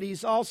know that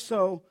he's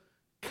also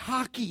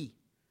cocky.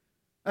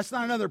 That's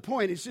not another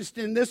point. It's just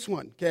in this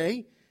one,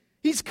 okay?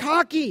 He's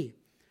cocky.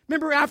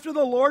 Remember after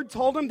the Lord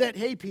told him that,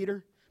 hey,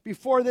 Peter,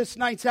 before this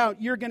night's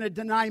out, you're going to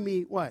deny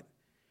me, what?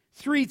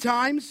 3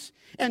 times?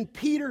 And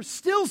Peter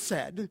still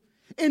said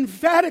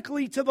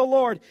emphatically to the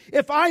Lord,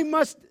 if I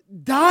must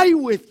die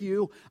with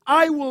you,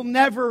 I will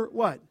never,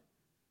 what?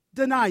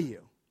 Deny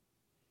you.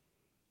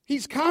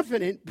 He's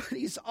confident, but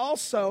he's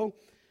also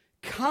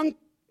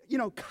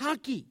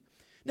cocky.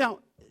 Now,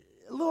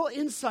 a little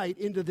insight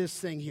into this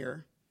thing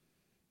here.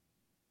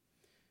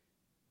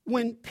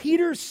 When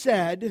Peter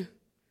said,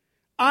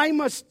 I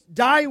must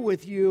die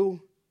with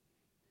you,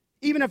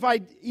 even if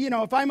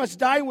I must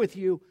die with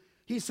you,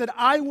 he said,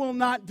 I will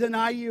not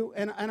deny you.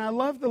 And I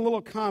love the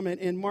little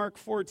comment in Mark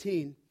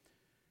 14.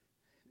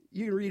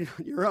 You can read it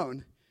on your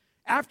own.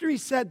 After he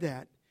said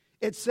that,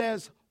 it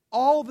says,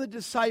 all the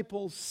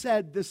disciples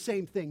said the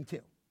same thing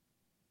too.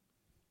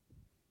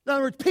 In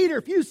other words, Peter,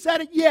 if you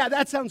said it, yeah,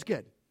 that sounds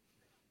good.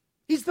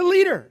 He's the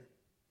leader.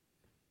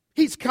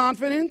 He's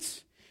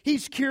confident.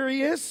 He's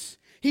curious.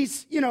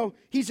 He's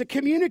a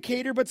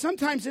communicator, but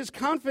sometimes his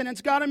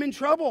confidence got him in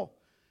trouble.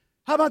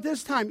 How about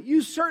this time?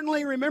 You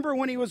certainly remember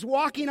when he was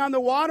walking on the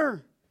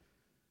water.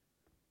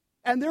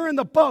 And they're in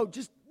the boat,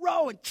 just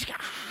rowing.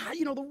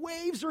 The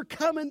waves are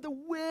coming, the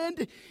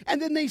wind.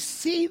 And then they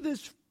see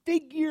this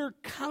figure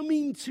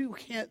coming to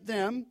hit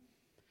them.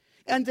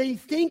 And they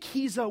think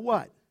he's a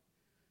what?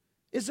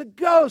 Is a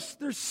ghost.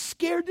 They're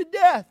scared to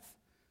death.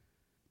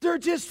 They're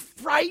just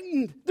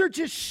frightened. They're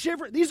just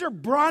shivering. These are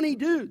brawny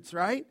dudes,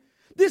 right?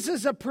 This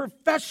is a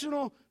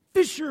professional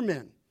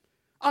fisherman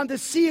on the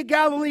Sea of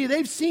Galilee.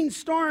 They've seen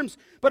storms,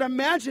 but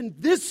imagine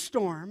this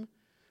storm,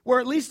 where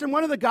at least in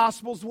one of the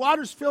Gospels,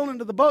 water's filling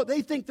into the boat.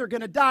 They think they're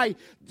going to die.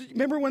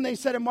 Remember when they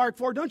said in Mark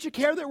 4, don't you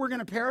care that we're going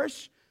to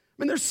perish?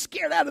 I mean, they're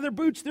scared out of their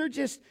boots. They're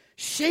just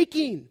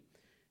shaking.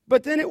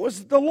 But then it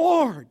was the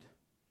Lord.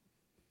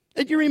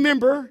 And you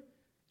remember,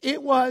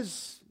 it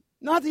was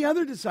not the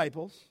other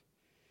disciples.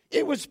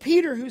 It was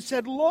Peter who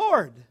said,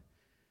 Lord,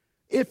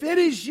 if it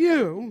is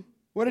you,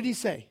 what did he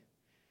say?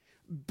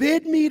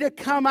 Bid me to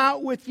come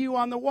out with you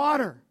on the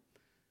water.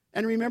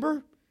 And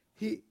remember,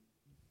 he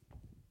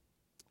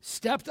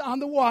stepped on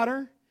the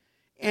water,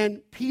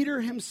 and Peter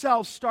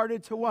himself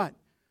started to what?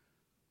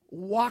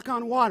 Walk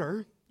on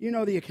water. You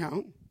know the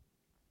account.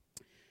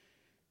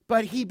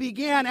 But he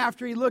began,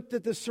 after he looked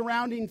at the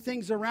surrounding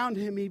things around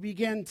him, he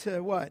began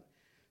to what?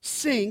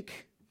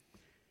 Sink.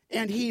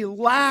 And he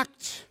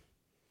lacked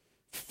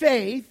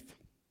faith,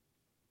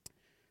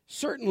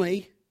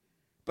 certainly.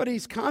 But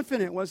he's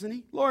confident, wasn't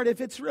he? Lord, if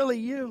it's really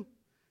you.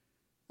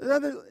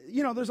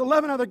 There's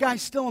 11 other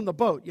guys still in the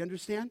boat, you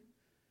understand?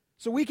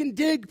 So we can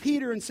dig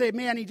Peter and say,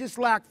 man, he just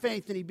lacked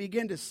faith and he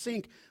began to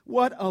sink.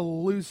 What a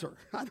loser.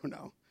 I don't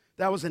know.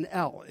 That was an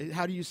L.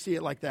 How do you see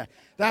it like that?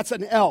 That's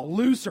an L,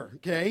 loser,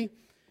 okay?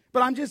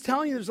 But I'm just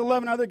telling you, there's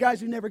 11 other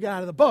guys who never got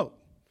out of the boat.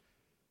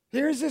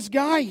 Here's this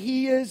guy.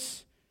 He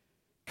is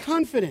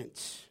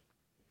confident.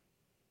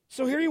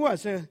 So here he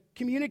was, a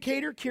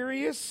communicator,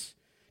 curious,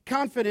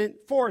 confident.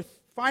 Fourth,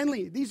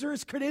 finally, these are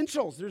his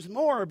credentials. There's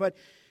more, but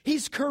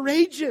he's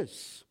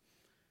courageous.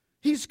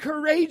 He's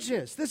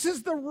courageous. This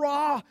is the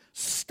raw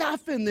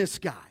stuff in this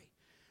guy.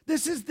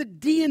 This is the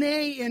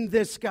DNA in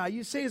this guy.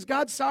 You say, is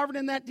God sovereign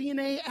in that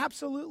DNA?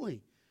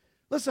 Absolutely.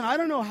 Listen, I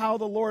don't know how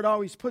the Lord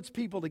always puts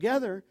people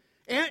together.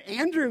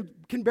 Andrew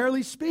can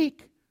barely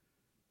speak.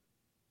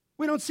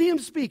 We don't see him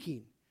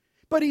speaking.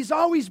 But he's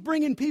always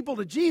bringing people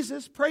to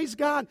Jesus. Praise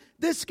God.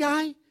 This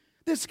guy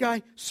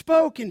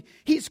spoke, and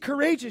he's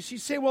courageous. You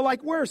say, well,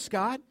 like where,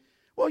 Scott?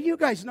 Well, you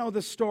guys know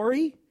the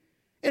story.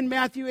 In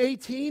Matthew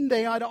 18,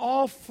 they had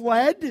all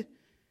fled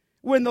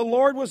when the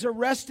Lord was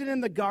arrested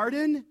in the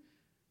garden.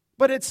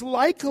 But it's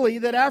likely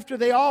that after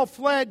they all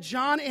fled,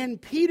 John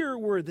and Peter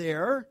were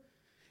there,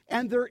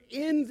 and they're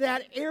in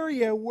that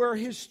area where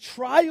his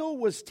trial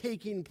was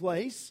taking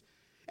place.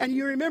 And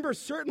you remember,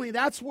 certainly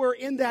that's where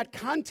in that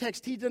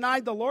context he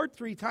denied the Lord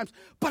 3 times.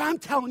 But I'm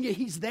telling you,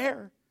 he's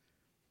there.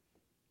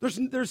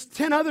 There's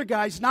 10 other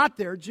guys not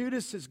there.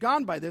 Judas is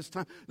gone by this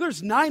time.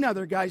 There's 9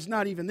 other guys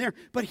not even there.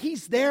 But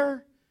he's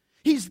there.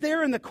 He's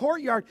there in the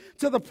courtyard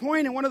to the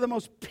point in one of the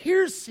most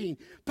piercing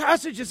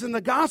passages in the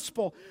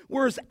gospel,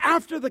 whereas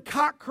after the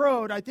cock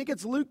crowed, I think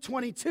it's Luke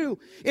 22,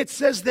 it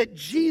says that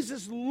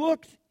Jesus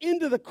looked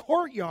into the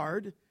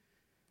courtyard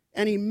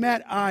and he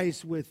met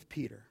eyes with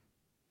Peter.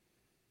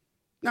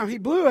 Now, he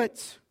blew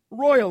it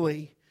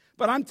royally,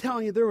 but I'm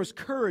telling you, there was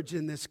courage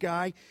in this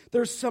guy.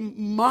 There's some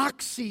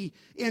moxie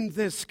in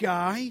this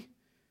guy.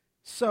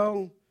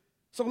 So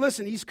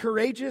listen, he's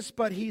courageous,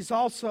 but he's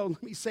also,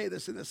 let me say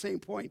this in the same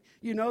point.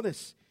 You know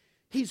this.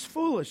 He's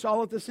foolish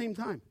all at the same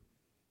time.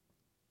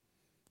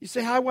 You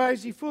say, why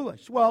is he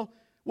foolish? Well,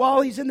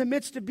 while he's in the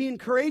midst of being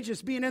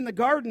courageous, being in the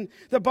garden,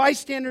 the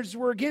bystanders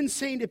were again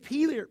saying to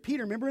Peter,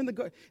 remember in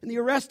the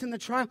arrest and the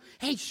trial,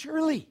 hey,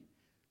 surely,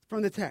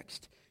 from the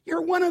text,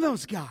 you're one of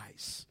those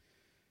guys.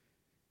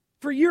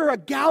 For you're a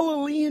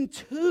Galilean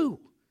too.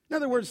 In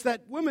other words,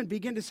 that woman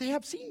began to say,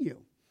 I've seen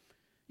you.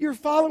 You're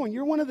following.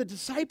 You're one of the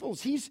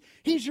disciples. He's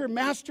your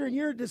master and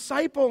you're a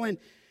disciple. And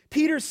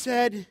Peter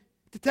said,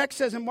 the text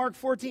says in Mark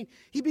 14,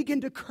 he began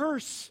to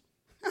curse.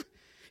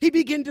 He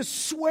began to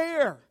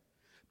swear.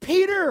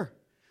 Peter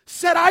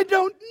said, I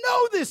don't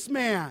know this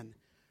man.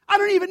 I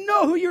don't even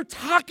know who you're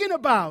talking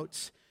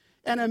about.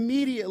 And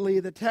immediately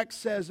the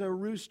text says a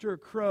rooster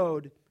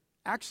crowed.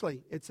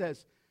 Actually, it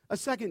says a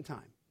second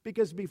time,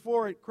 because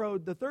before it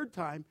crowed the third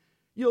time,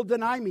 you'll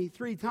deny me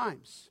 3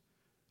 times.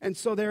 And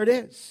so there it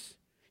is.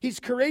 He's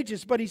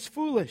courageous, but he's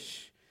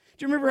foolish.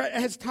 Do you remember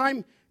as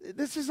time,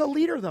 this is a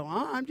leader though,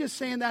 huh? I'm just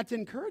saying that to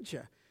encourage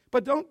you.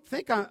 But don't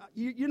think,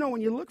 you know,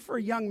 when you look for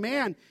a young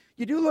man,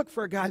 you do look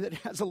for a guy that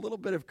has a little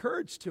bit of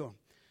courage to him.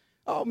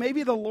 Oh,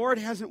 maybe the Lord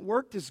hasn't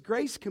worked His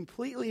grace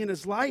completely in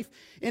his life,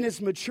 in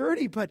his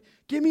maturity, but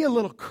give me a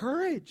little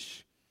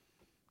courage.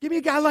 Give me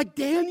a guy like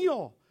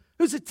Daniel,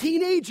 who's a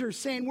teenager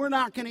saying, we're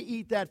not going to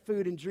eat that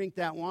food and drink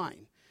that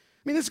wine.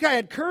 I mean, this guy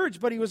had courage,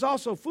 but he was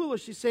also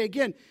foolish. You say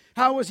again,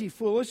 how was he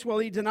foolish? Well,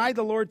 he denied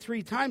the Lord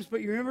 3 times,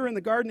 but you remember in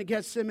the Garden of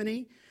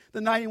Gethsemane,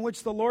 the night in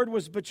which the Lord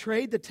was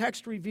betrayed, the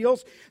text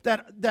reveals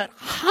that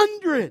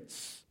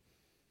hundreds,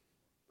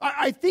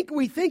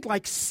 we think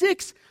like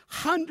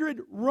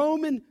 600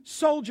 Roman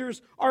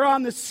soldiers are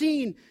on the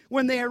scene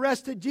when they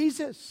arrested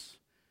Jesus.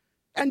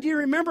 And do you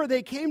remember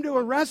they came to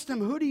arrest him?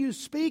 Who do you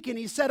speak? And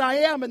he said, I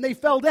am, and they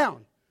fell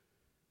down.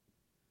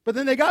 But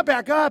then they got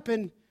back up,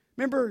 and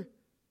remember,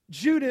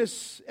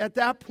 Judas at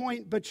that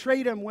point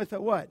betrayed him with a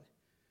what?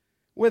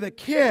 With a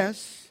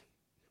kiss.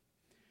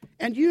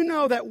 And you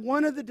know that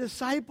one of the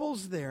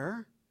disciples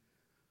there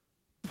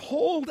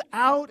pulled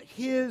out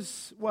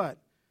his what?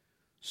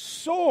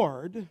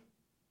 Sword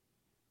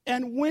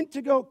and went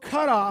to go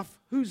cut off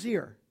whose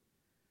ear?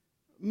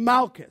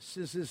 Malchus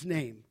is his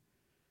name.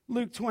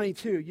 Luke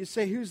 22. You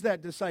say, who's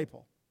that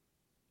disciple?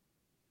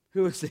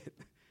 Who is it?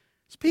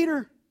 It's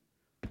Peter.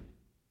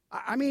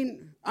 I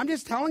mean, I'm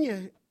just telling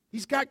you,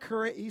 he's got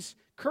courage. He's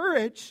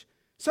courage.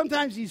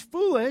 Sometimes he's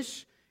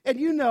foolish. And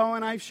you know,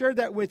 and I've shared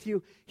that with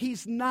you,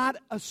 he's not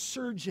a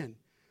surgeon.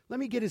 Let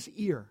me get his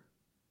ear.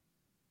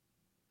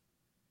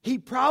 He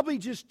probably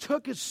just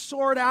took his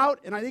sword out,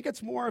 and I think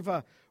it's more of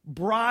a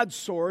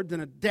broadsword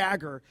than a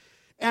dagger.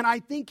 And I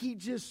think he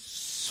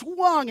just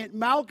swung at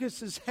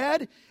Malchus's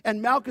head,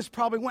 and Malchus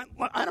probably went,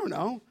 well, I don't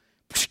know.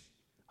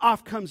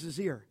 Off comes his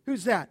ear.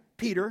 Who's that?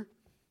 Peter.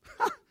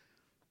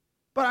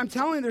 But I'm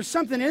telling you, there's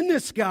something in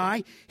this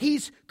guy.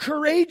 He's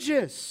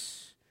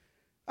courageous.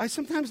 I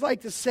sometimes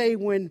like to say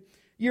when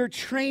you're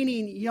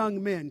training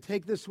young men,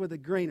 take this with a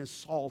grain of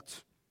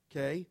salt,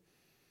 okay?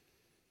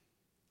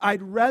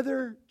 I'd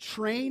rather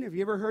train, have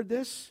you ever heard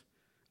this?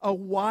 A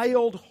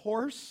wild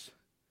horse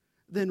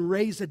than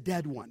raise a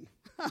dead one,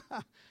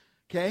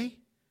 okay?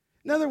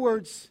 In other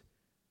words,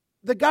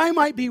 the guy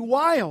might be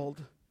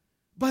wild,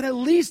 but at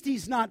least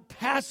he's not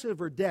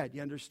passive or dead,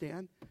 you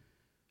understand?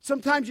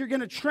 Sometimes you're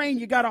going to train,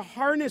 you got to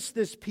harness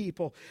this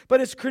people. But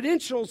his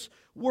credentials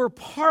were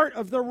part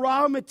of the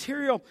raw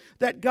material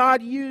that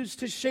God used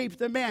to shape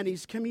the man.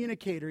 He's a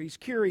communicator, he's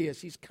curious,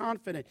 he's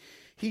confident,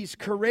 he's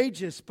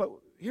courageous. But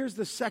here's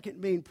the second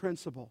main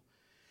principle.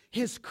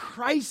 His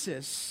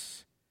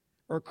crises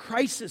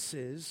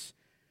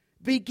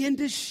begin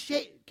to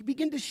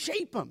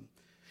shape him.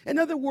 In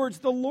other words,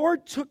 the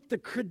Lord took the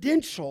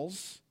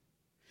credentials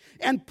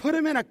and put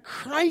him in a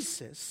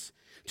crisis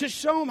to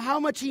show him how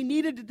much he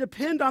needed to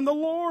depend on the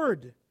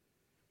Lord.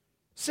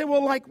 Say,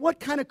 well, like what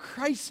kind of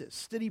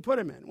crisis did he put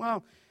him in?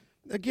 Well,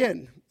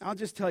 again, I'll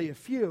just tell you a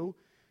few.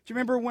 Do you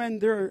remember when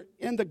they're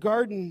in the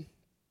garden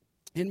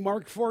in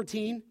Mark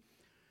 14,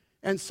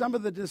 and some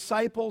of the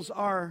disciples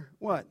are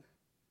what?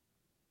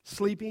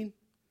 Sleeping.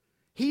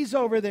 He's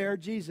over there,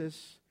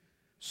 Jesus,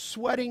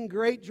 sweating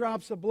great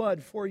drops of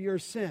blood for your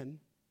sin,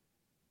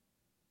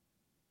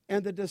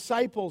 and the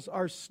disciples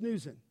are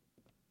snoozing.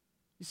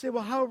 You say,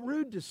 well, how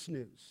rude to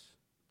snooze?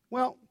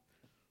 Well,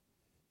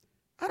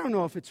 I don't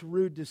know if it's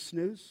rude to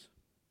snooze.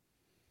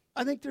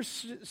 I think they're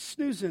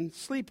snoozing,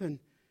 sleeping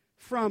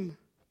from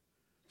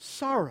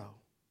sorrow.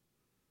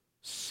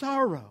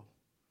 Sorrow.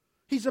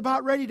 He's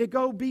about ready to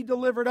go be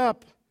delivered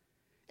up.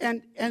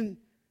 And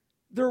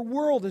their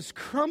world is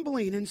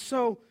crumbling. And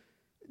so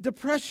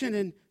depression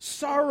and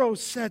sorrow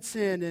sets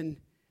in. And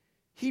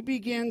he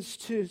begins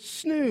to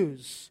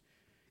snooze.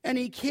 And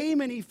he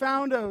came and he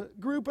found a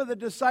group of the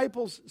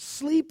disciples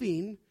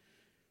sleeping.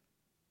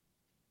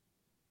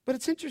 But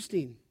it's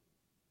interesting.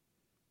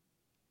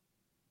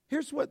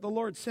 Here's what the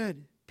Lord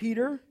said.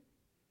 Peter,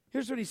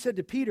 here's what he said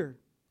to Peter.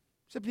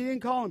 Except he didn't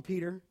call him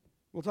Peter.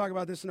 We'll talk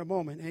about this in a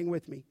moment. Hang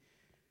with me.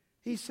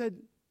 He said,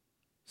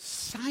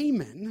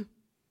 Simon,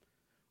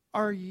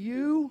 are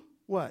you,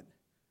 what,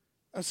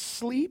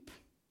 asleep?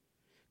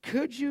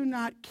 Could you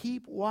not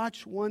keep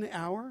watch 1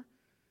 hour?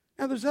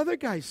 Now there's other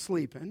guys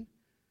sleeping.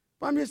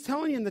 But I'm just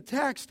telling you in the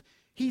text,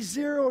 he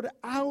singled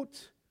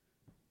out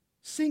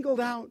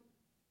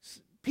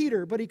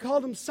Peter, but he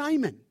called him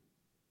Simon.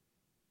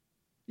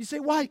 You say,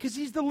 why? Because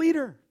he's the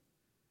leader.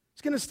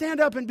 He's going to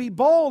stand up and be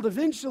bold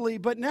eventually,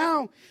 but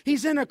now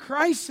he's in a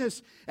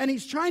crisis, and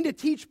he's trying to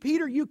teach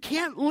Peter, you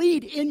can't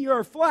lead in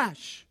your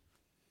flesh.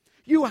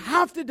 You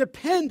have to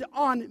depend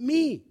on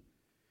me.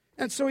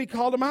 And so he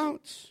called him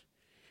out.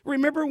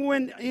 Remember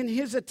when in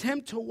his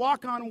attempt to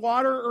walk on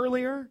water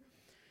earlier,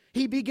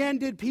 He began,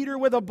 did Peter,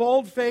 with a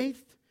bold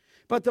faith,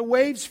 but the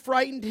waves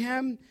frightened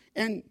him,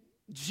 and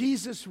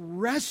Jesus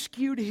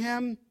rescued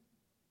him.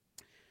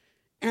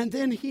 And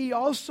then he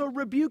also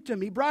rebuked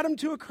him. He brought him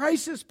to a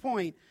crisis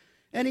point,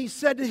 and he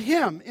said to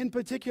him in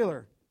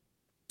particular,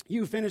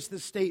 you finish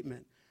this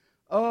statement,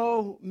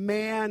 "Oh,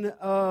 man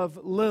of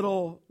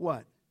little,"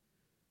 what?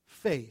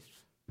 Faith.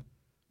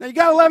 Now you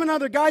got 11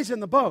 other guys in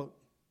the boat.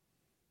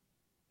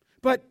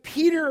 But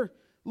Peter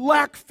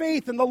lacked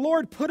faith, and the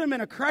Lord put him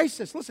in a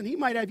crisis. Listen, he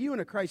might have you in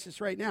a crisis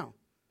right now.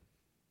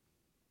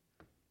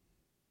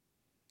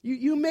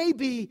 You may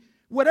be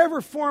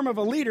whatever form of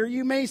a leader.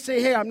 You may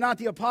say, hey, I'm not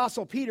the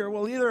Apostle Peter.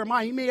 Well, neither am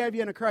I. He may have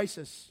you in a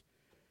crisis.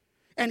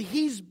 And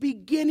he's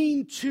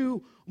beginning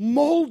to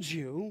mold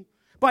you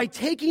by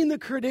taking the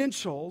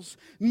credentials,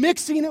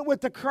 mixing it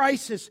with the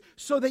crisis,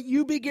 so that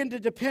you begin to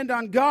depend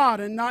on God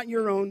and not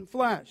your own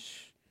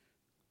flesh.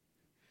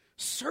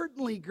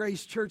 Certainly,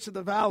 Grace Church of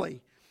the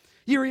Valley.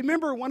 You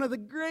remember one of the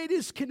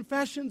greatest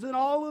confessions in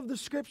all of the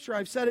Scripture.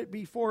 I've said it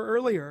before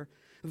earlier.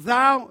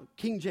 Thou,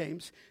 King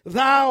James,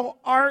 thou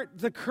art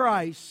the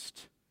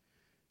Christ.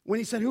 When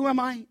he said, who am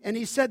I? And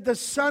he said, the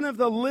Son of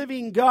the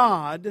living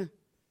God.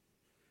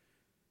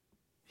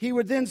 He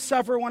would then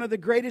suffer one of the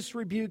greatest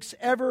rebukes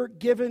ever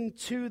given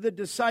to the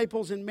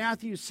disciples in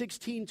Matthew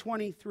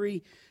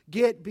 16:23.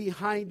 Get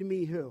behind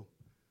me, who?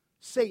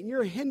 Satan,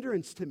 you're a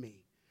hindrance to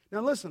me.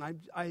 Now listen,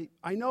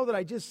 I know that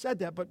I just said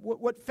that, but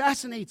what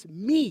fascinates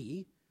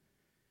me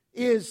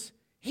is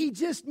he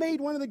just made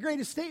one of the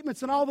greatest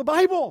statements in all the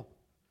Bible.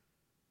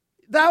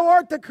 Thou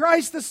art the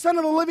Christ, the Son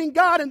of the living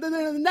God. And then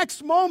in the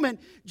next moment,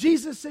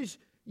 Jesus says,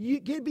 you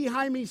get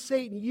behind me,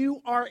 Satan.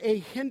 You are a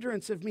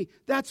hindrance of me.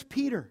 That's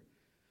Peter.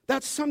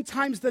 That's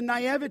sometimes the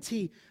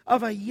naivety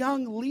of a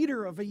young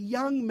leader, of a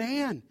young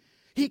man.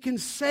 He can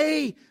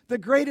say the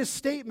greatest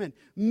statement,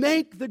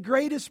 make the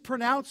greatest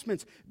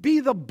pronouncements, be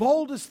the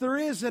boldest there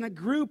is in a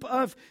group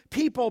of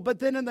people, but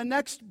then in the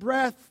next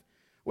breath,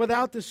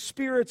 without the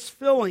Spirit's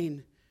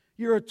filling,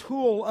 you're a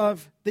tool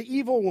of the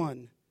evil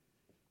one.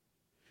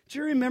 Do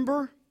you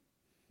remember?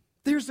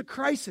 There's the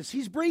crisis.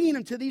 He's bringing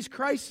him to these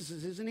crises,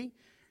 isn't he?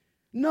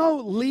 No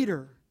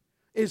leader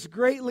is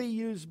greatly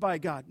used by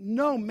God.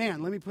 No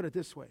man, let me put it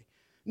this way.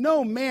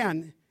 No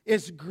man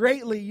is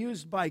greatly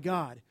used by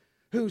God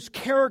whose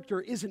character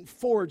isn't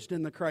forged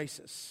in the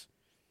crisis.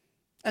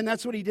 And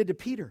that's what he did to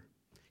Peter.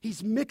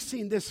 He's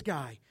mixing this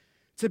guy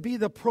to be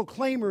the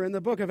proclaimer in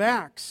the book of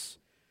Acts.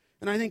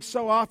 And I think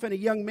so often a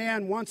young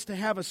man wants to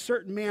have a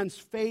certain man's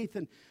faith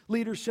and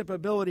leadership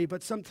ability,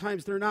 but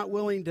sometimes they're not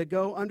willing to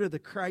go under the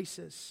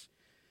crisis.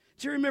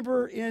 Do you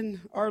remember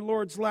in our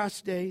Lord's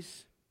last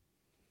days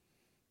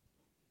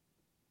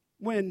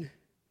when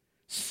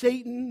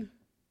Satan,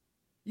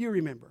 you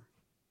remember,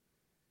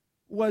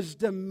 was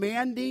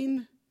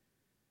demanding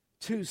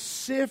to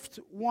sift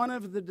one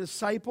of the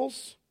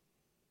disciples?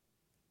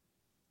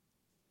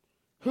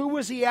 Who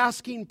was he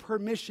asking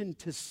permission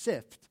to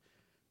sift,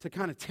 to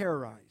kind of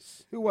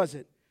terrorize? Who was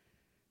it?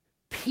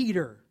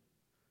 Peter.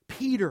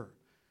 Peter.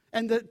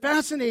 And the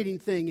fascinating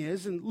thing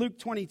is, in Luke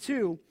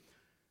 22,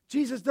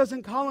 Jesus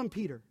doesn't call him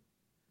Peter.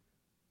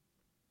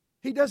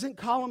 He doesn't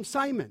call him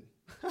Simon.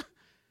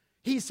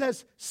 He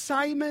says,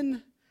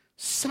 Simon,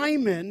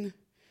 Simon,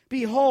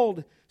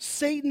 behold,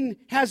 Satan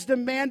has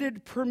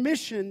demanded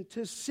permission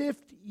to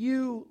sift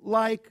you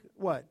like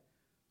what?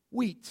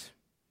 Wheat.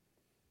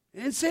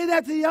 And say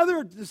that to the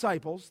other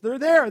disciples. They're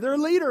there. They're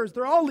leaders.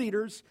 They're all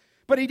leaders.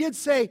 But he did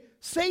say,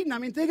 Satan, I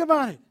mean, think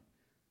about it.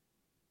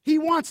 He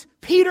wants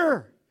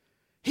Peter.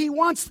 He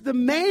wants the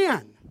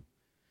man.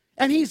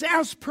 And he's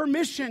asked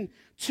permission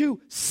to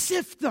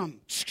sift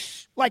them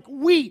like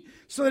wheat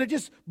so that it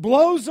just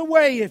blows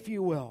away, if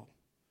you will.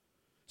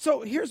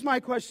 So here's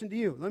my question to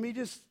you. Let me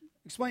just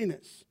explain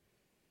this.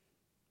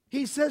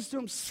 He says to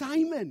him,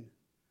 Simon,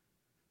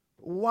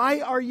 why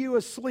are you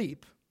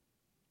asleep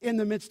in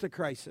the midst of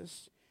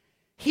crisis?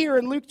 Here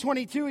in Luke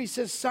 22, he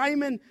says,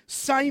 Simon,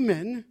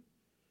 Simon.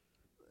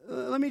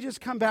 Let me just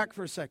come back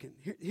for a second.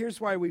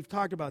 Here's why we've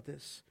talked about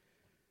this.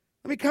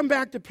 Let me come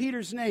back to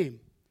Peter's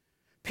name.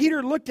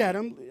 Peter looked at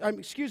him,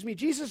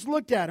 Jesus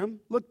looked at him,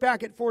 look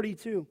back at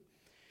 42.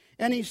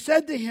 And he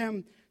said to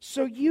him,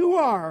 so you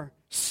are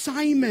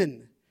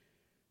Simon,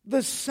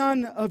 the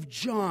son of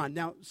John.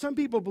 Now, some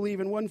people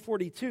believe in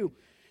 142,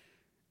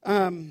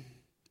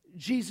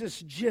 Jesus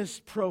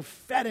just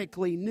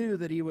prophetically knew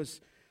that he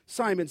was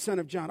Simon, son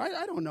of John.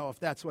 I don't know if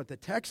that's what the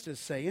text is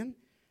saying.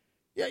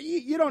 Yeah,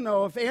 you don't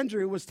know if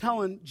Andrew was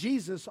telling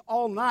Jesus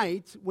all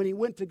night when he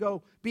went to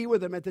go be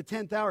with him at the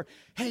 10th hour,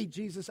 hey,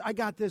 Jesus, I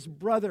got this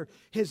brother.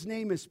 His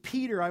name is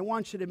Peter. I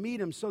want you to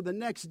meet him. So the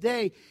next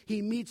day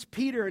he meets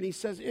Peter and he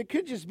says, it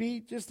could just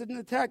be just in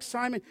the text,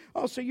 Simon.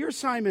 Oh, so you're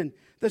Simon,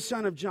 the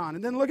son of John.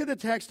 And then look at the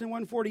text in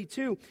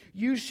 142.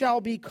 You shall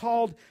be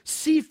called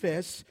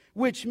Cephas,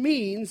 which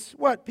means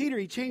what? Peter,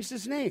 he changed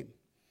his name.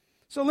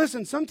 So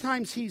listen,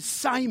 sometimes he's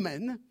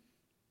Simon,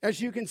 as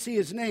you can see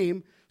his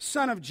name,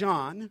 son of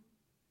John.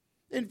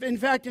 In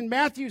fact, in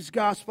Matthew's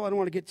gospel, I don't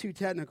want to get too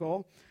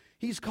technical,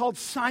 he's called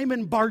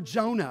Simon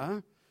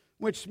Bar-Jonah,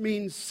 which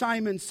means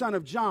Simon, son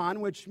of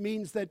John, which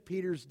means that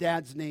Peter's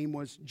dad's name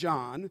was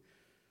John.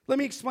 Let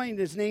me explain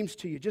his names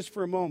to you just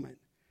for a moment.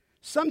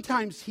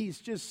 Sometimes he's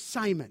just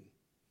Simon.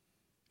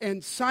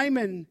 And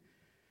Simon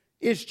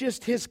is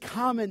just his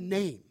common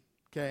name,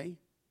 okay?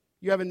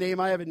 You have a name,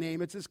 I have a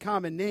name. It's his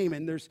common name.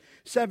 And there's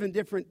 7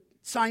 different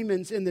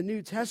Simons in the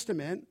New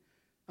Testament.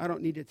 I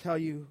don't need to tell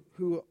you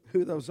who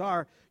those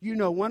are. You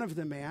know one of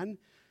the men.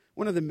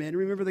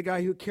 Remember the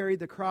guy who carried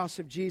the cross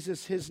of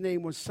Jesus? His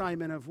name was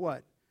Simon of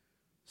what?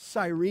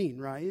 Cyrene,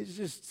 right? It's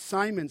just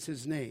Simon's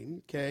his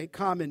name, okay?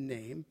 Common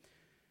name.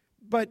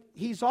 But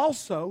he's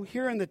also,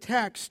 here in the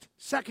text,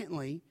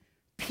 secondly,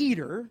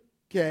 Peter,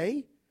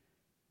 okay?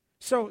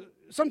 So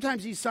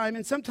sometimes he's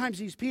Simon, sometimes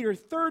he's Peter.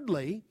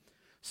 Thirdly,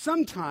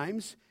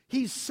 sometimes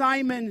he's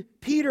Simon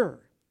Peter.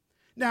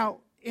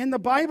 Now, in the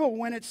Bible,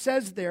 when it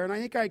says there, and I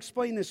think I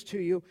explained this to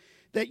you,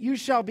 that you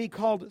shall be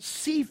called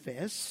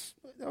Cephas,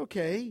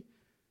 okay,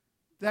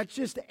 that's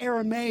just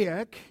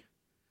Aramaic.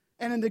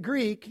 And in the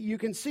Greek, you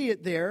can see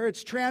it there.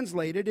 It's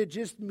translated. It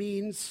just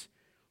means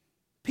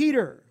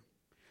Peter.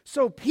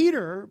 So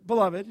Peter,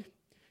 beloved,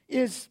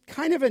 is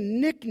kind of a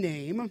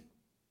nickname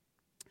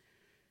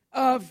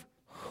of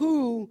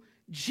who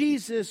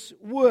Jesus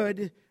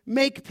would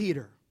make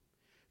Peter.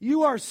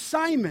 You are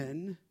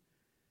Simon,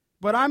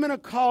 but I'm going to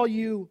call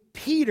you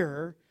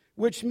Peter,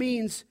 which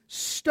means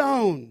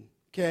stone,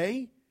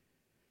 okay?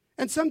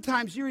 And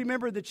sometimes you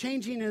remember the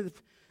changing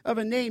of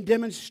a name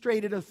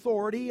demonstrated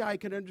authority. I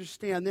can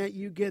understand that.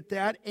 You get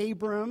that.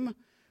 Abram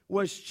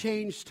was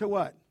changed to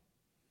what?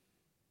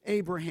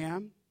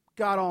 Abraham.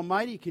 God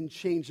Almighty can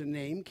change a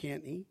name,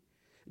 can't he?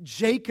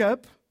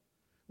 Jacob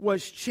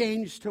was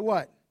changed to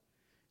what?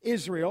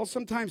 Israel.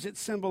 Sometimes it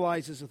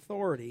symbolizes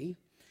authority.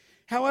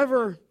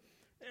 However,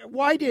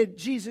 why did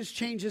Jesus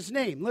change his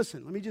name?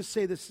 Listen, let me just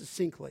say this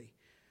succinctly.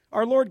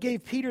 Our Lord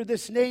gave Peter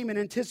this name in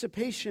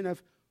anticipation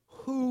of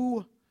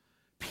who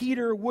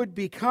Peter would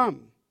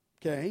become.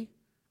 Okay?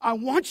 I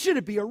want you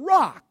to be a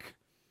rock.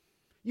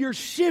 You're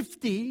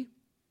shifty.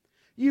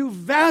 You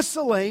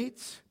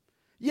vacillate.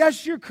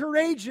 Yes, you're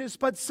courageous,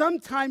 but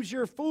sometimes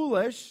you're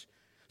foolish.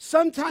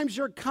 Sometimes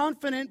you're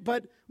confident,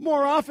 but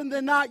more often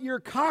than not, you're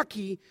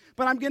cocky.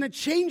 But I'm going to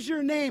change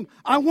your name.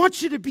 I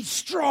want you to be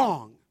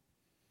strong.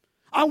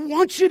 I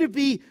want you to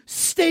be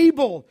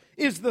stable,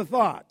 is the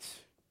thought.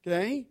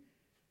 Okay?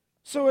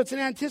 So it's an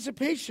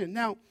anticipation.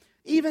 Now,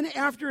 even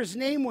after his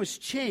name was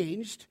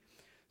changed,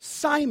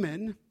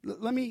 Simon,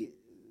 let me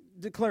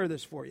declare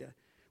this for you,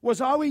 was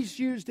always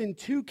used in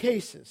 2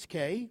 cases,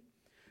 okay?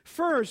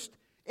 First,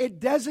 it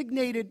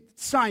designated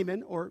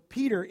Simon, or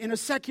Peter, in a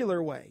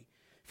secular way.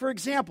 For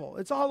example,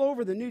 it's all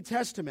over the New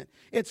Testament.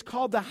 It's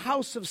called the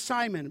house of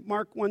Simon,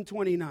 Mark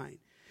 1:29.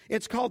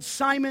 It's called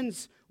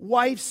Simon's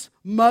wife's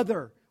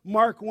mother,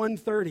 Mark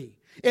 1:30.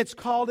 It's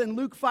called in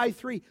Luke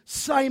 5:3,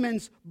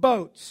 Simon's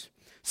boats.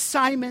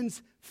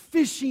 Simon's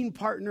fishing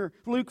partner,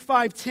 Luke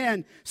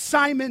 5:10.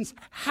 Simon's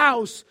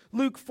house,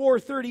 Luke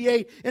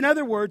 4:38. In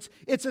other words,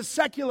 it's a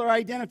secular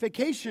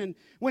identification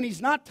when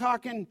he's not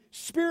talking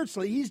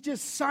spiritually. He's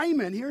just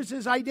Simon. Here's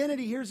his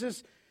identity. Here's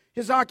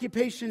his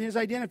occupation, his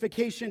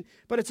identification.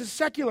 But it's a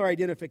secular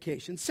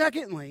identification.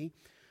 Secondly,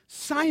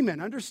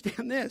 Simon,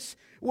 understand this,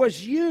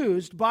 was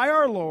used by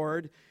our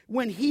Lord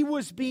when he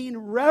was being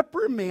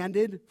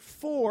reprimanded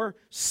for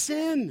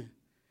sin.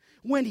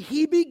 When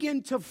he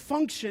began to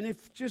function,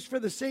 if just for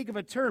the sake of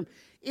a term,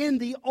 in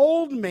the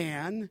old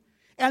man,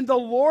 and the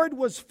Lord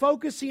was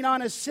focusing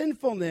on his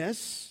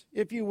sinfulness,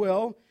 if you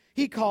will,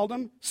 he called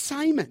him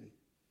Simon.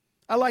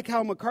 I like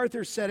how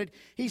MacArthur said it.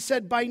 He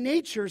said, by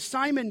nature,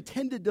 Simon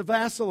tended to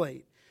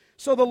vacillate.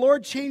 So the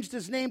Lord changed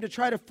his name to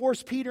try to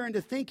force Peter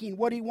into thinking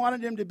what he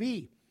wanted him to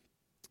be.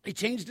 He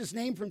changed his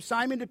name from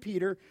Simon to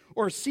Peter,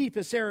 or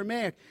Cephas,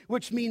 Aramaic,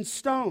 which means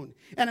stone.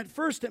 And at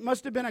first it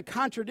must have been a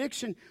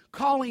contradiction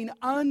calling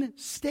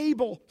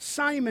unstable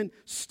Simon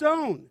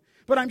stone.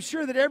 But I'm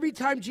sure that every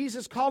time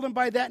Jesus called him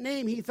by that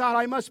name, he thought,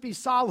 I must be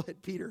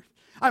solid, Peter.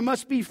 I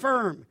must be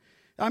firm.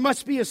 I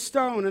must be a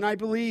stone. And I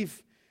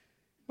believe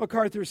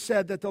MacArthur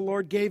said that the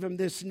Lord gave him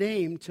this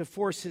name to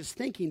force his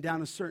thinking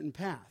down a certain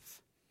path.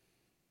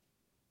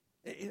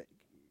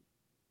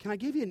 Can I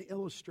give you an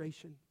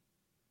illustration?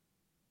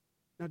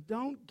 Now,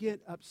 don't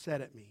get upset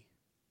at me,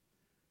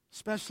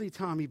 especially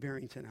Tommy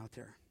Barrington out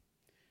there.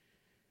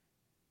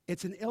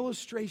 It's an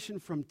illustration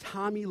from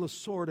Tommy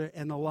Lasorda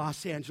and the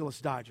Los Angeles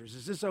Dodgers.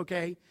 Is this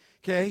okay?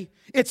 Okay?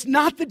 It's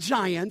not the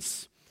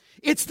Giants.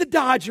 It's the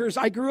Dodgers.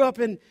 I grew up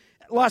in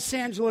Los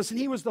Angeles, and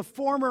he was the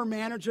former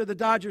manager of the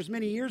Dodgers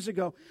many years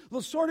ago.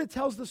 Lasorda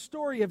tells the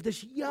story of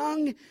this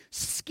young,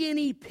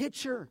 skinny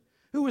pitcher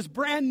who was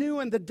brand new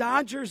in the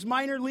Dodgers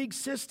minor league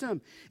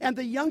system. And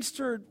the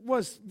youngster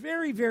was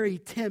very, very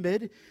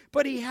timid,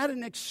 but he had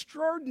an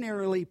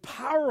extraordinarily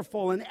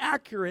powerful and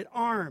accurate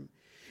arm.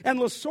 And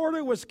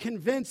Lasorda was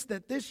convinced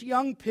that this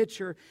young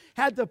pitcher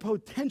had the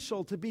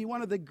potential to be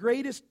one of the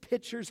greatest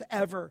pitchers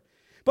ever.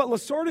 But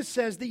Lasorda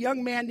says the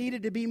young man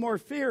needed to be more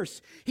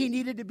fierce. He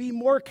needed to be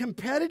more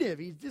competitive.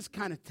 He's just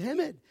kind of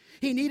timid.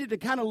 He needed to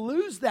kind of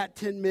lose that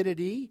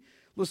timidity.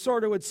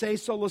 Lasorda would say.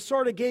 So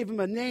Lasorda gave him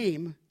a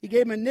name. He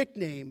gave him a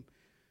nickname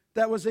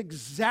that was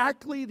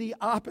exactly the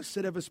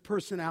opposite of his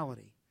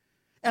personality.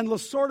 And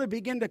Lasorda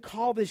began to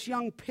call this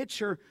young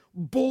pitcher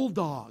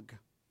Bulldog.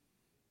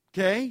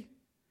 Okay?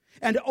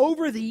 And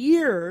over the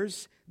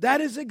years,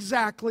 that is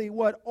exactly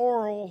what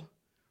Orel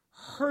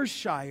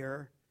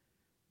Hershiser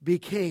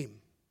became.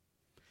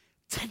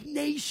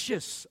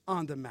 Tenacious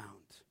on the mound.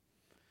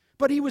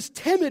 But he was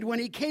timid when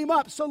he came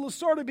up, so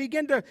Lasorda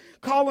began to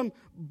call him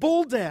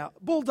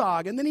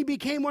Bulldog. And then he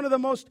became one of the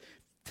most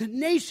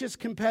tenacious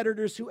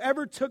competitors who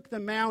ever took the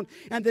mound.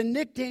 And the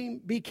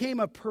nickname became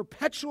a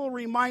perpetual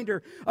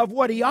reminder of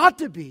what he ought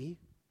to be.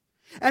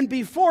 And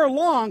before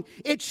long,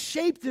 it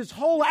shaped his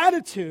whole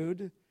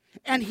attitude,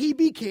 and he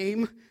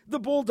became the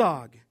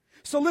Bulldog.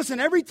 So listen,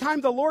 every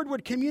time the Lord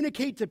would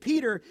communicate to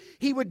Peter,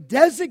 he would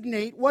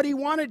designate what he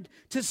wanted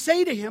to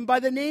say to him by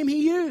the name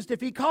he used.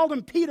 If he called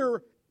him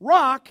Peter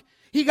Rock,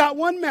 he got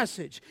one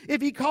message.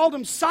 If he called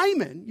him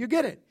Simon, you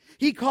get it.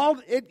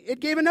 It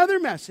gave another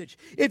message.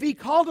 If he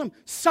called him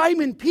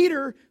Simon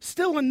Peter,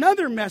 still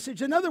another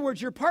message. In other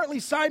words, you're partly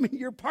Simon,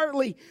 you're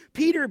partly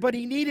Peter, but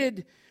he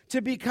needed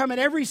to become in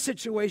every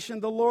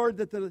situation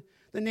the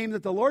name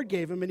that the Lord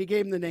gave him, and he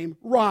gave him the name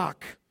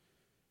Rock.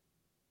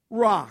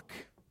 Rock.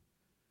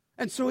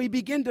 And so he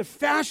began to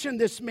fashion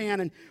this man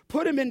and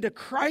put him into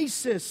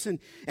crisis. And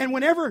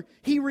whenever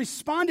he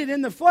responded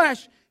in the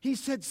flesh, he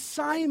said,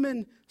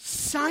 Simon,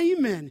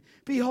 Simon,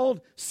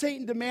 behold,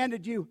 Satan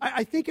demanded you.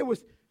 I think it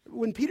was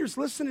when Peter's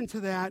listening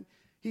to that,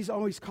 he's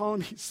always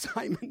calling me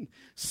Simon,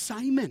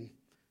 Simon.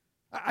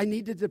 I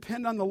need to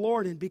depend on the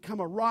Lord and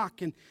become a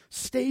rock and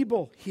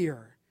stable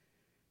here.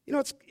 You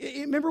know,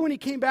 remember when he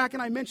came back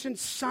and I mentioned,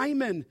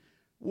 Simon,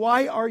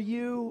 why are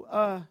you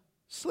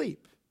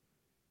asleep?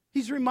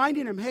 He's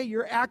reminding him, hey,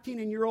 you're acting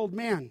in your old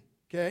man,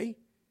 okay?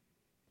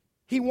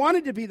 He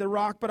wanted to be the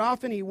rock, but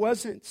often he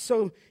wasn't.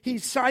 So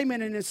he's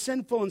Simon in his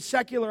sinful and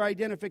secular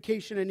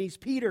identification, and he's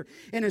Peter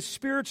in his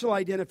spiritual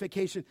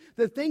identification.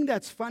 The thing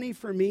that's funny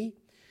for me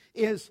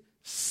is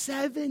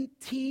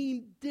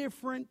 17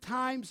 different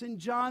times in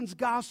John's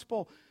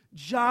gospel,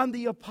 John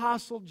the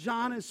apostle,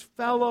 John his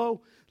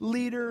fellow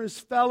leader, his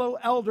fellow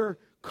elder,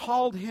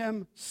 called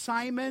him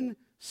Simon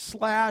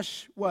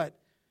 / what?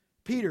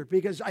 Peter,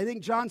 because I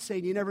think John's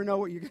saying you never know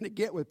what you're going to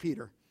get with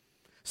Peter.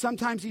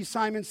 Sometimes he's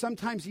Simon,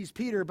 sometimes he's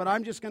Peter, but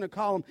I'm just going to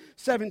call him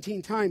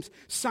 17 times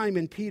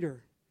Simon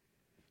Peter.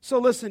 So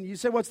listen, you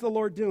say, what's the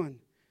Lord doing?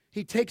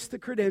 He takes the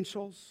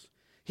credentials.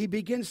 He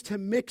begins to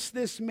mix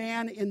this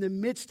man in the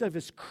midst of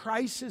his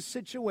crisis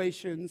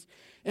situations.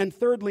 And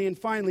thirdly and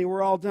finally,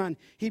 we're all done.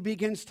 He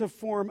begins to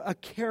form a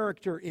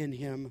character in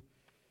him.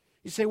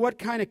 You say, what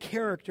kind of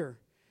character?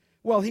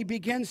 Well, he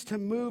begins to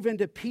move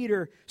into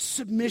Peter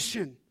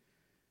submission.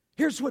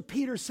 Here's what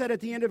Peter said at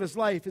the end of his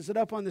life. Is it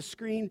up on the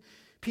screen?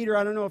 Peter,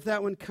 I don't know if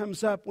that one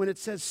comes up. When it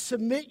says,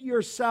 submit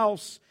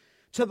yourselves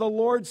to the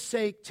Lord's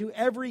sake to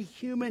every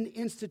human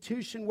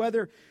institution,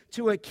 whether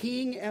to a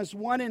king as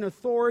one in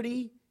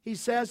authority, he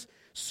says,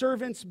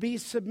 servants, be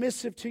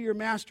submissive to your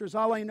masters.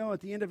 All I know,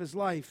 at the end of his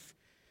life,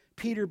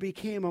 Peter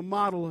became a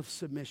model of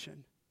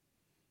submission.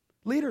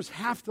 Leaders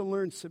have to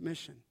learn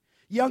submission.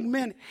 Young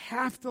men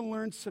have to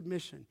learn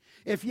submission.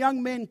 If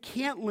young men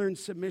can't learn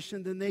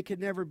submission, then they could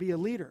never be a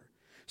leader.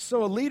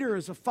 So a leader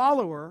is a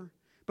follower,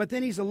 but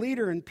then he's a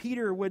leader, and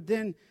Peter would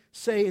then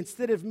say,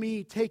 instead of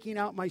me taking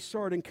out my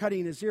sword and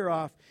cutting his ear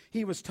off,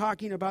 he was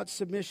talking about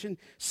submission.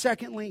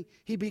 Secondly,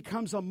 he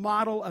becomes a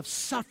model of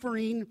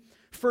suffering.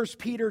 1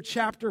 Peter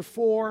chapter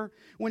 4,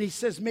 when he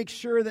says, make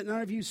sure that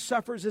none of you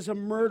suffers as a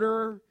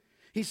murderer.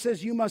 He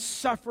says, you must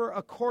suffer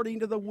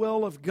according to the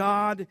will of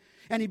God.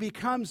 And he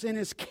becomes in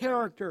his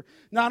character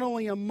not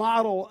only a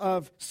model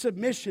of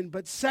submission,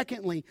 but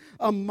secondly,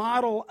 a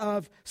model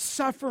of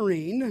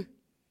suffering.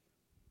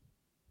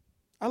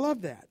 I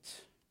love that.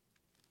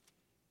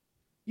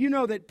 You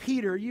know that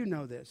Peter, you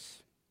know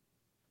this.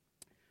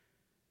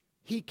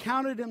 He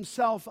counted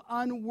himself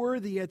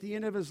unworthy at the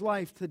end of his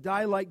life to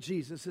die like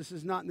Jesus. This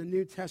is not in the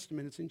New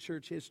Testament, it's in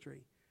church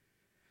history.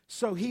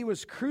 So he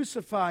was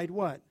crucified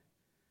what?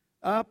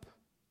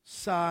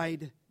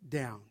 Upside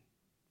down.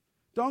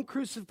 Don't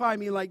crucify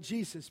me like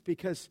Jesus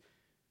because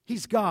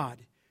he's God.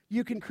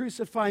 You can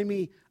crucify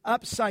me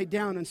upside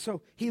down. And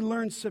so he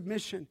learned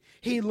submission.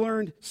 He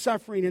learned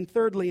suffering. And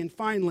thirdly and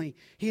finally,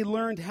 he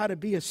learned how to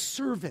be a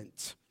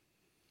servant.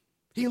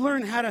 He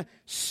learned how to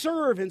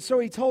serve. And so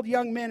he told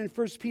young men in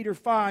 1 Peter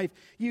 5,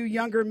 you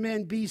younger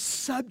men, be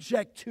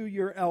subject to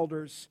your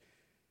elders.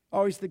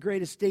 Always the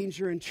greatest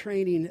danger in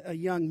training a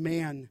young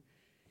man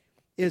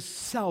is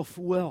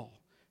self-will.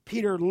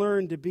 Peter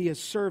learned to be a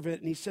servant,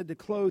 and he said to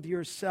clothe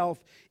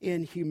yourself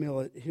in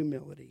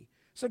humility.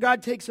 So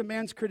God takes a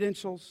man's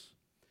credentials,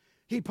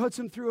 he puts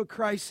him through a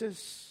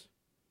crisis,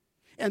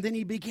 and then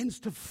he begins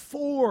to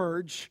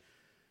forge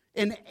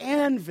an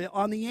anvil,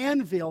 on the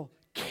anvil,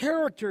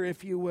 character,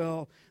 if you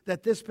will,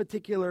 that this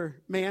particular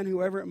man,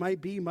 whoever it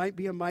might be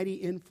a mighty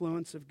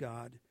influence of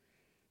God.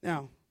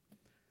 Now,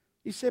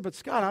 you say, but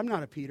Scott, I'm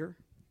not a Peter.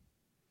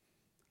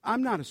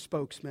 I'm not a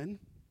spokesman.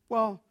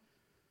 Well,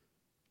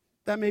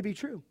 That may be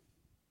true.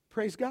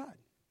 Praise God.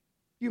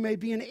 You may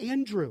be an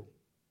Andrew.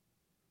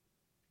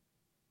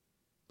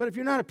 But if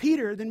you're not a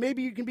Peter, then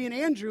maybe you can be an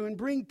Andrew and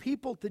bring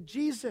people to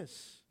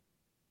Jesus.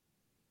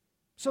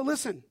 So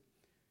listen,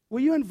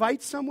 will you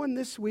invite someone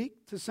this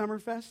week to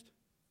Summerfest?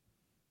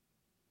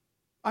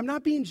 I'm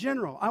not being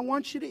general. I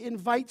want you to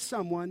invite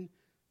someone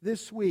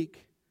this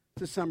week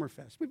to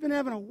Summerfest. We've been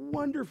having a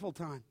wonderful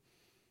time.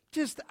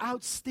 Just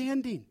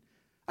outstanding.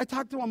 I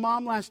talked to a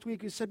mom last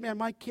week who said, man,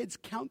 my kids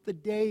count the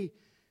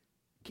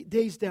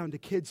days down to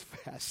Kids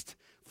Fest.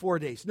 4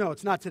 days. No,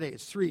 it's not today.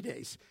 It's 3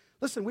 days.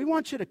 Listen, we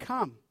want you to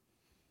come.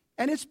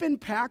 And it's been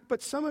packed,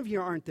 but some of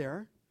you aren't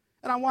there.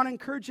 And I want to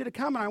encourage you to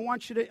come. And I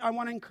want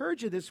to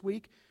encourage you this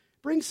week,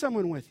 bring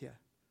someone with you.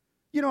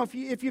 You know,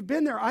 if you've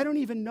been there, I don't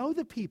even know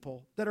the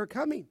people that are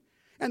coming.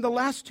 And the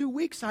last 2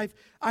 weeks,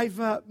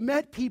 I've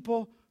met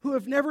people who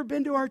have never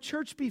been to our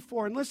church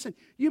before. And listen,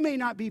 you may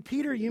not be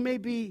Peter, you may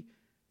be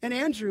an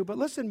Andrew, but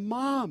listen,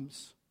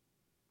 moms,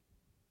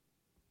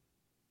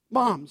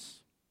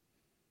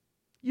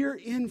 your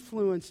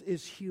influence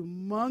is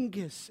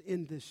humongous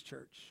in this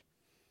church.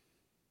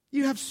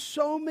 You have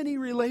so many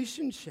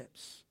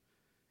relationships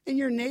in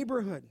your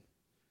neighborhood,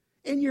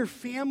 in your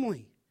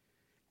family,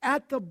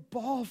 at the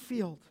ball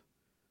field.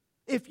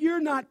 If you're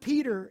not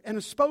Peter and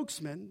a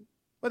spokesman,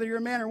 whether you're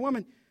a man or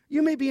woman,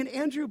 you may be an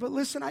Andrew, but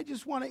listen, I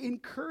just want to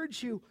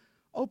encourage you.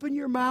 Open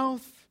your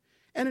mouth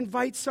and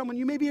invite someone.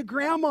 You may be a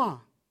grandma.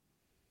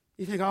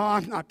 You think, oh,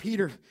 I'm not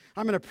Peter.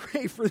 I'm going to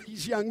pray for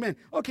these young men.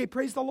 Okay,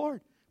 praise the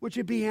Lord. Would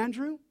you be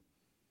Andrew?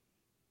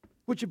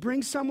 Would you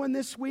bring someone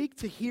this week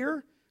to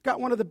hear? Got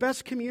one of the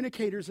best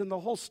communicators in the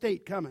whole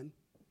state coming.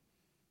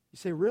 You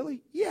say,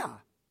 really? Yeah.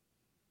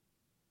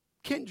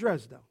 Kent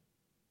Dresdo.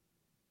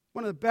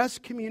 One of the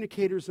best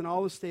communicators in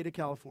all the state of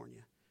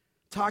California.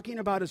 Talking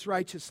about his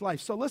righteous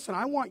life. So listen,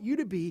 I want you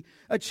to be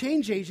a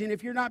change agent.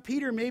 If you're not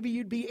Peter, maybe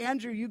you'd be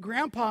Andrew. You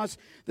grandpas,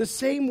 the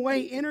same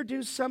way,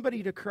 introduce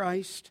somebody to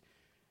Christ.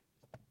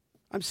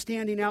 I'm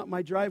standing out in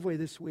my driveway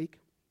this week.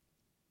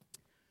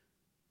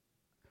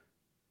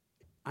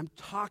 I'm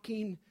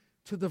talking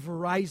to the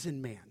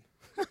Verizon man.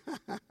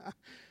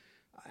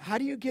 How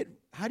do you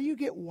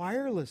get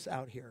wireless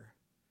out here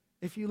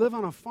if you live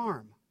on a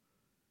farm?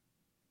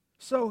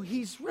 So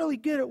he's really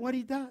good at what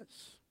he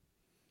does.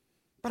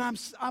 But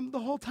I'm the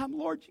whole time,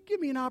 Lord, you give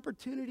me an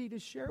opportunity to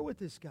share with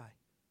this guy.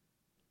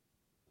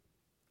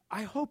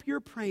 I hope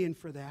you're praying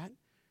for that.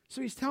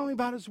 So he's telling me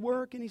about his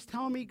work, and he's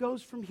telling me he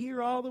goes from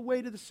here all the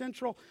way to the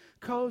Central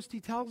Coast. He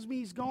tells me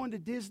he's going to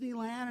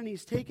Disneyland, and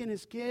he's taking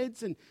his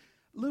kids. And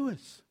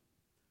Lewis,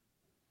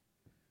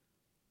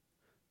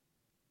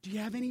 do you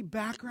have any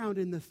background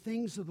in the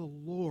things of the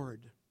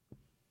Lord?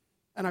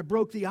 And I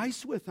broke the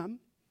ice with him.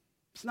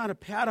 It's not a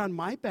pat on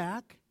my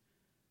back.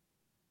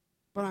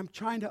 But I'm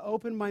trying to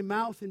open my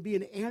mouth and be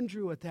an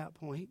Andrew at that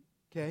point,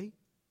 okay?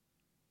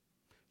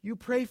 You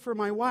pray for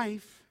my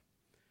wife.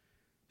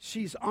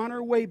 She's on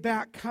her way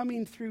back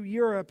coming through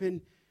Europe,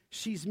 and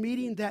she's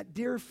meeting that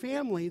dear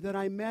family that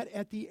I met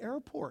at the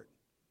airport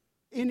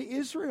in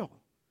Israel.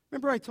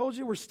 Remember I told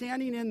you we're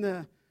standing in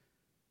the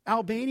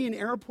Albanian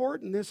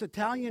airport, and this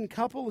Italian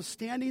couple is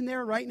standing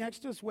there right next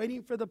to us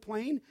waiting for the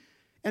plane,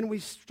 and we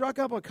struck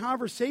up a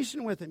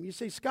conversation with him. You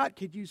say, Scott,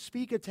 could you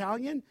speak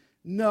Italian?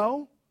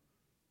 No.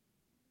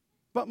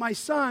 But my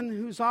son,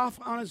 who's off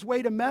on his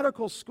way to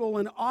medical school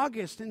in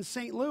August in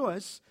St.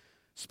 Louis,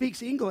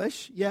 speaks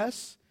English,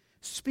 yes,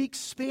 speaks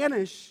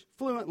Spanish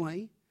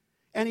fluently,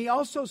 and he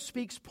also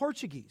speaks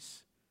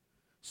Portuguese.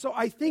 So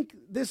I think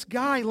this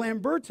guy,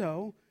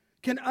 Lamberto,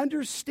 can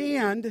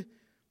understand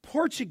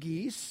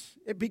Portuguese,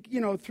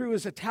 through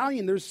his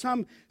Italian. There's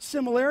some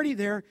similarity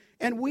there,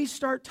 and we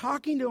start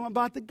talking to him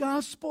about the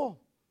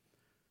gospel.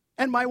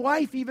 And my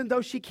wife, even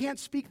though she can't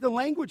speak the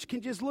language,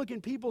 can just look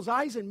in people's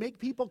eyes and make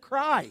people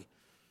cry.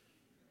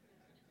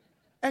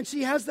 And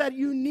she has that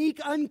unique,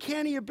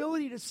 uncanny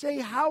ability to say,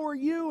 how are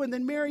you? And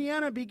then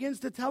Mariana begins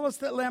to tell us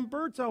that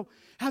Lamberto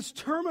has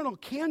terminal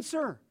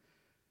cancer.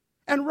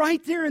 And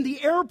right there in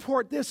the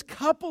airport, this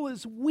couple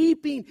is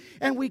weeping,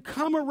 and we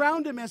come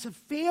around him as a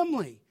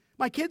family.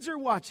 My kids are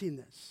watching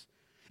this.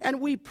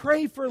 And we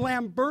pray for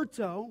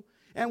Lamberto,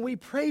 and we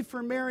pray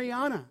for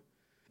Mariana.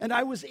 And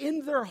I was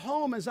in their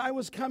home as I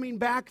was coming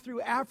back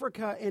through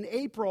Africa in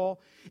April,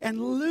 and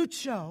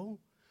Lucho,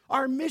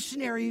 our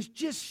missionaries,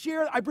 just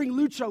share. I bring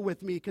Lucho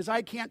with me because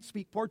I can't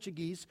speak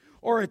Portuguese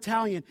or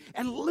Italian.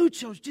 And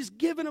Lucho's just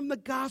giving them the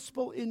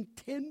gospel in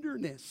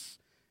tenderness.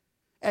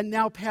 And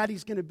now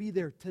Patty's going to be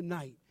there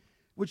tonight.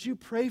 Would you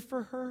pray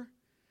for her?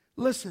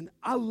 Listen,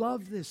 I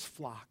love this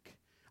flock.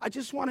 I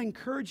just want to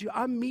encourage you.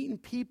 I'm meeting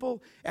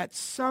people at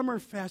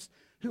Summerfest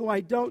who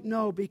I don't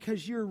know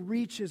because your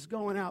reach is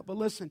going out. But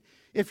listen,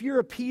 if you're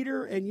a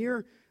Peter and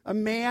you're a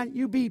man,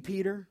 you be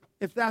Peter.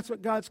 If that's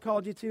what God's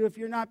called you to. If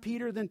you're not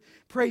Peter, then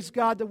praise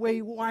God the way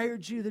He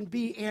wired you, then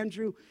be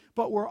Andrew.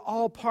 But we're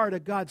all part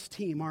of God's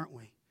team, aren't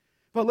we?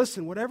 But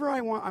listen, whatever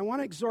I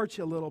want to exhort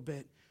you a little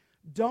bit.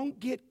 Don't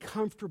get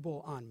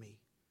comfortable on me.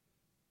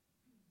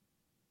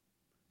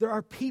 There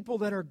are people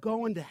that are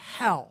going to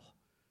hell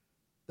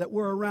that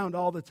we're around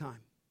all the time.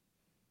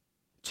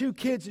 2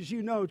 kids, as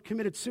you know,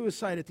 committed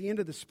suicide at the end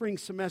of the spring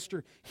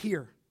semester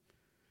here.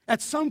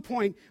 At some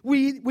point,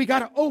 we got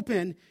to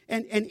open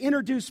and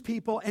introduce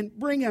people and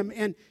bring them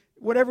and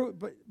whatever.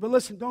 But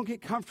listen, don't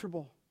get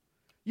comfortable.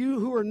 You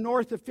who are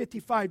north of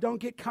 55, don't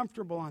get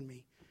comfortable on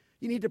me.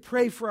 You need to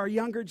pray for our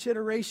younger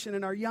generation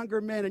and our younger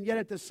men. And yet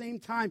at the same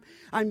time,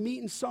 I'm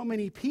meeting so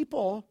many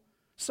people.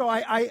 So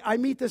I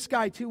meet this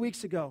guy 2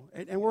 weeks ago,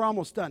 and we're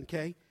almost done,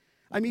 okay?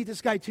 I meet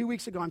this guy 2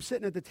 weeks ago. I'm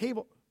sitting at the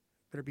table.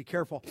 Better be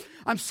careful.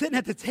 I'm sitting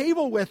at the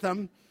table with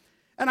him,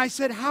 and I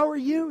said, how are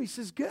you? He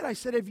says, good. I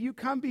said, have you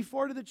come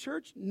before to the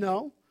church?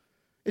 No.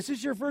 Is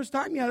this your first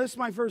time? Yeah, this is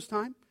my first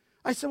time.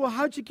 I said, well,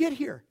 how'd you get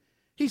here?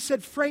 He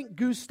said, Frank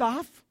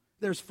Gustav.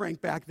 There's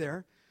Frank back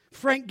there.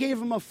 Frank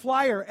gave him a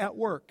flyer at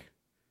work.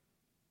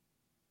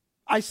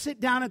 I sit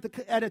down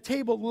at a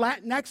table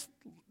next,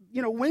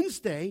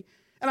 Wednesday,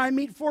 and I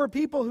meet 4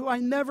 people who I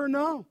never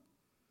know.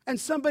 And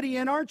somebody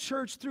in our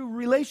church, through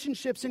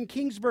relationships in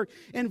Kingsburg,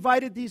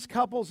 invited these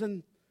couples,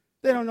 and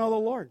they don't know the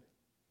Lord.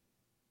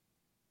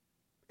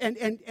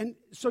 And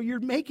so you're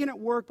making it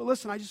work. But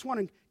listen, I just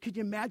want to, could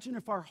you imagine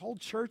if our whole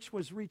church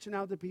was reaching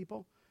out to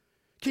people?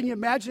 Can you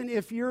imagine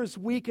if you're as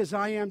weak as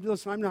I am?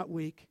 Listen, I'm not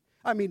weak.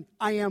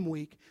 I am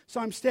weak.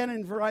 So I'm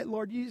standing for, right,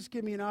 Lord, you just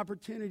give me an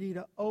opportunity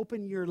to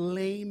open your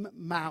lame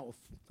mouth.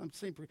 I'm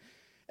saying,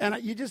 and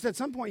at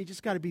some point, you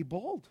just got to be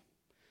bold.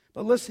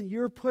 But listen,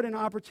 you're put in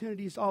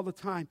opportunities all the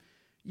time.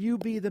 You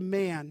be the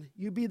man,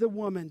 you be the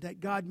woman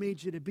that God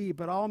made you to be.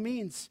 But all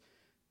means,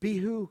 be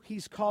who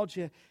He's called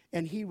you.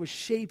 And He was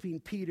shaping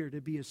Peter to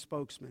be a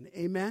spokesman.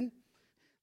 Amen?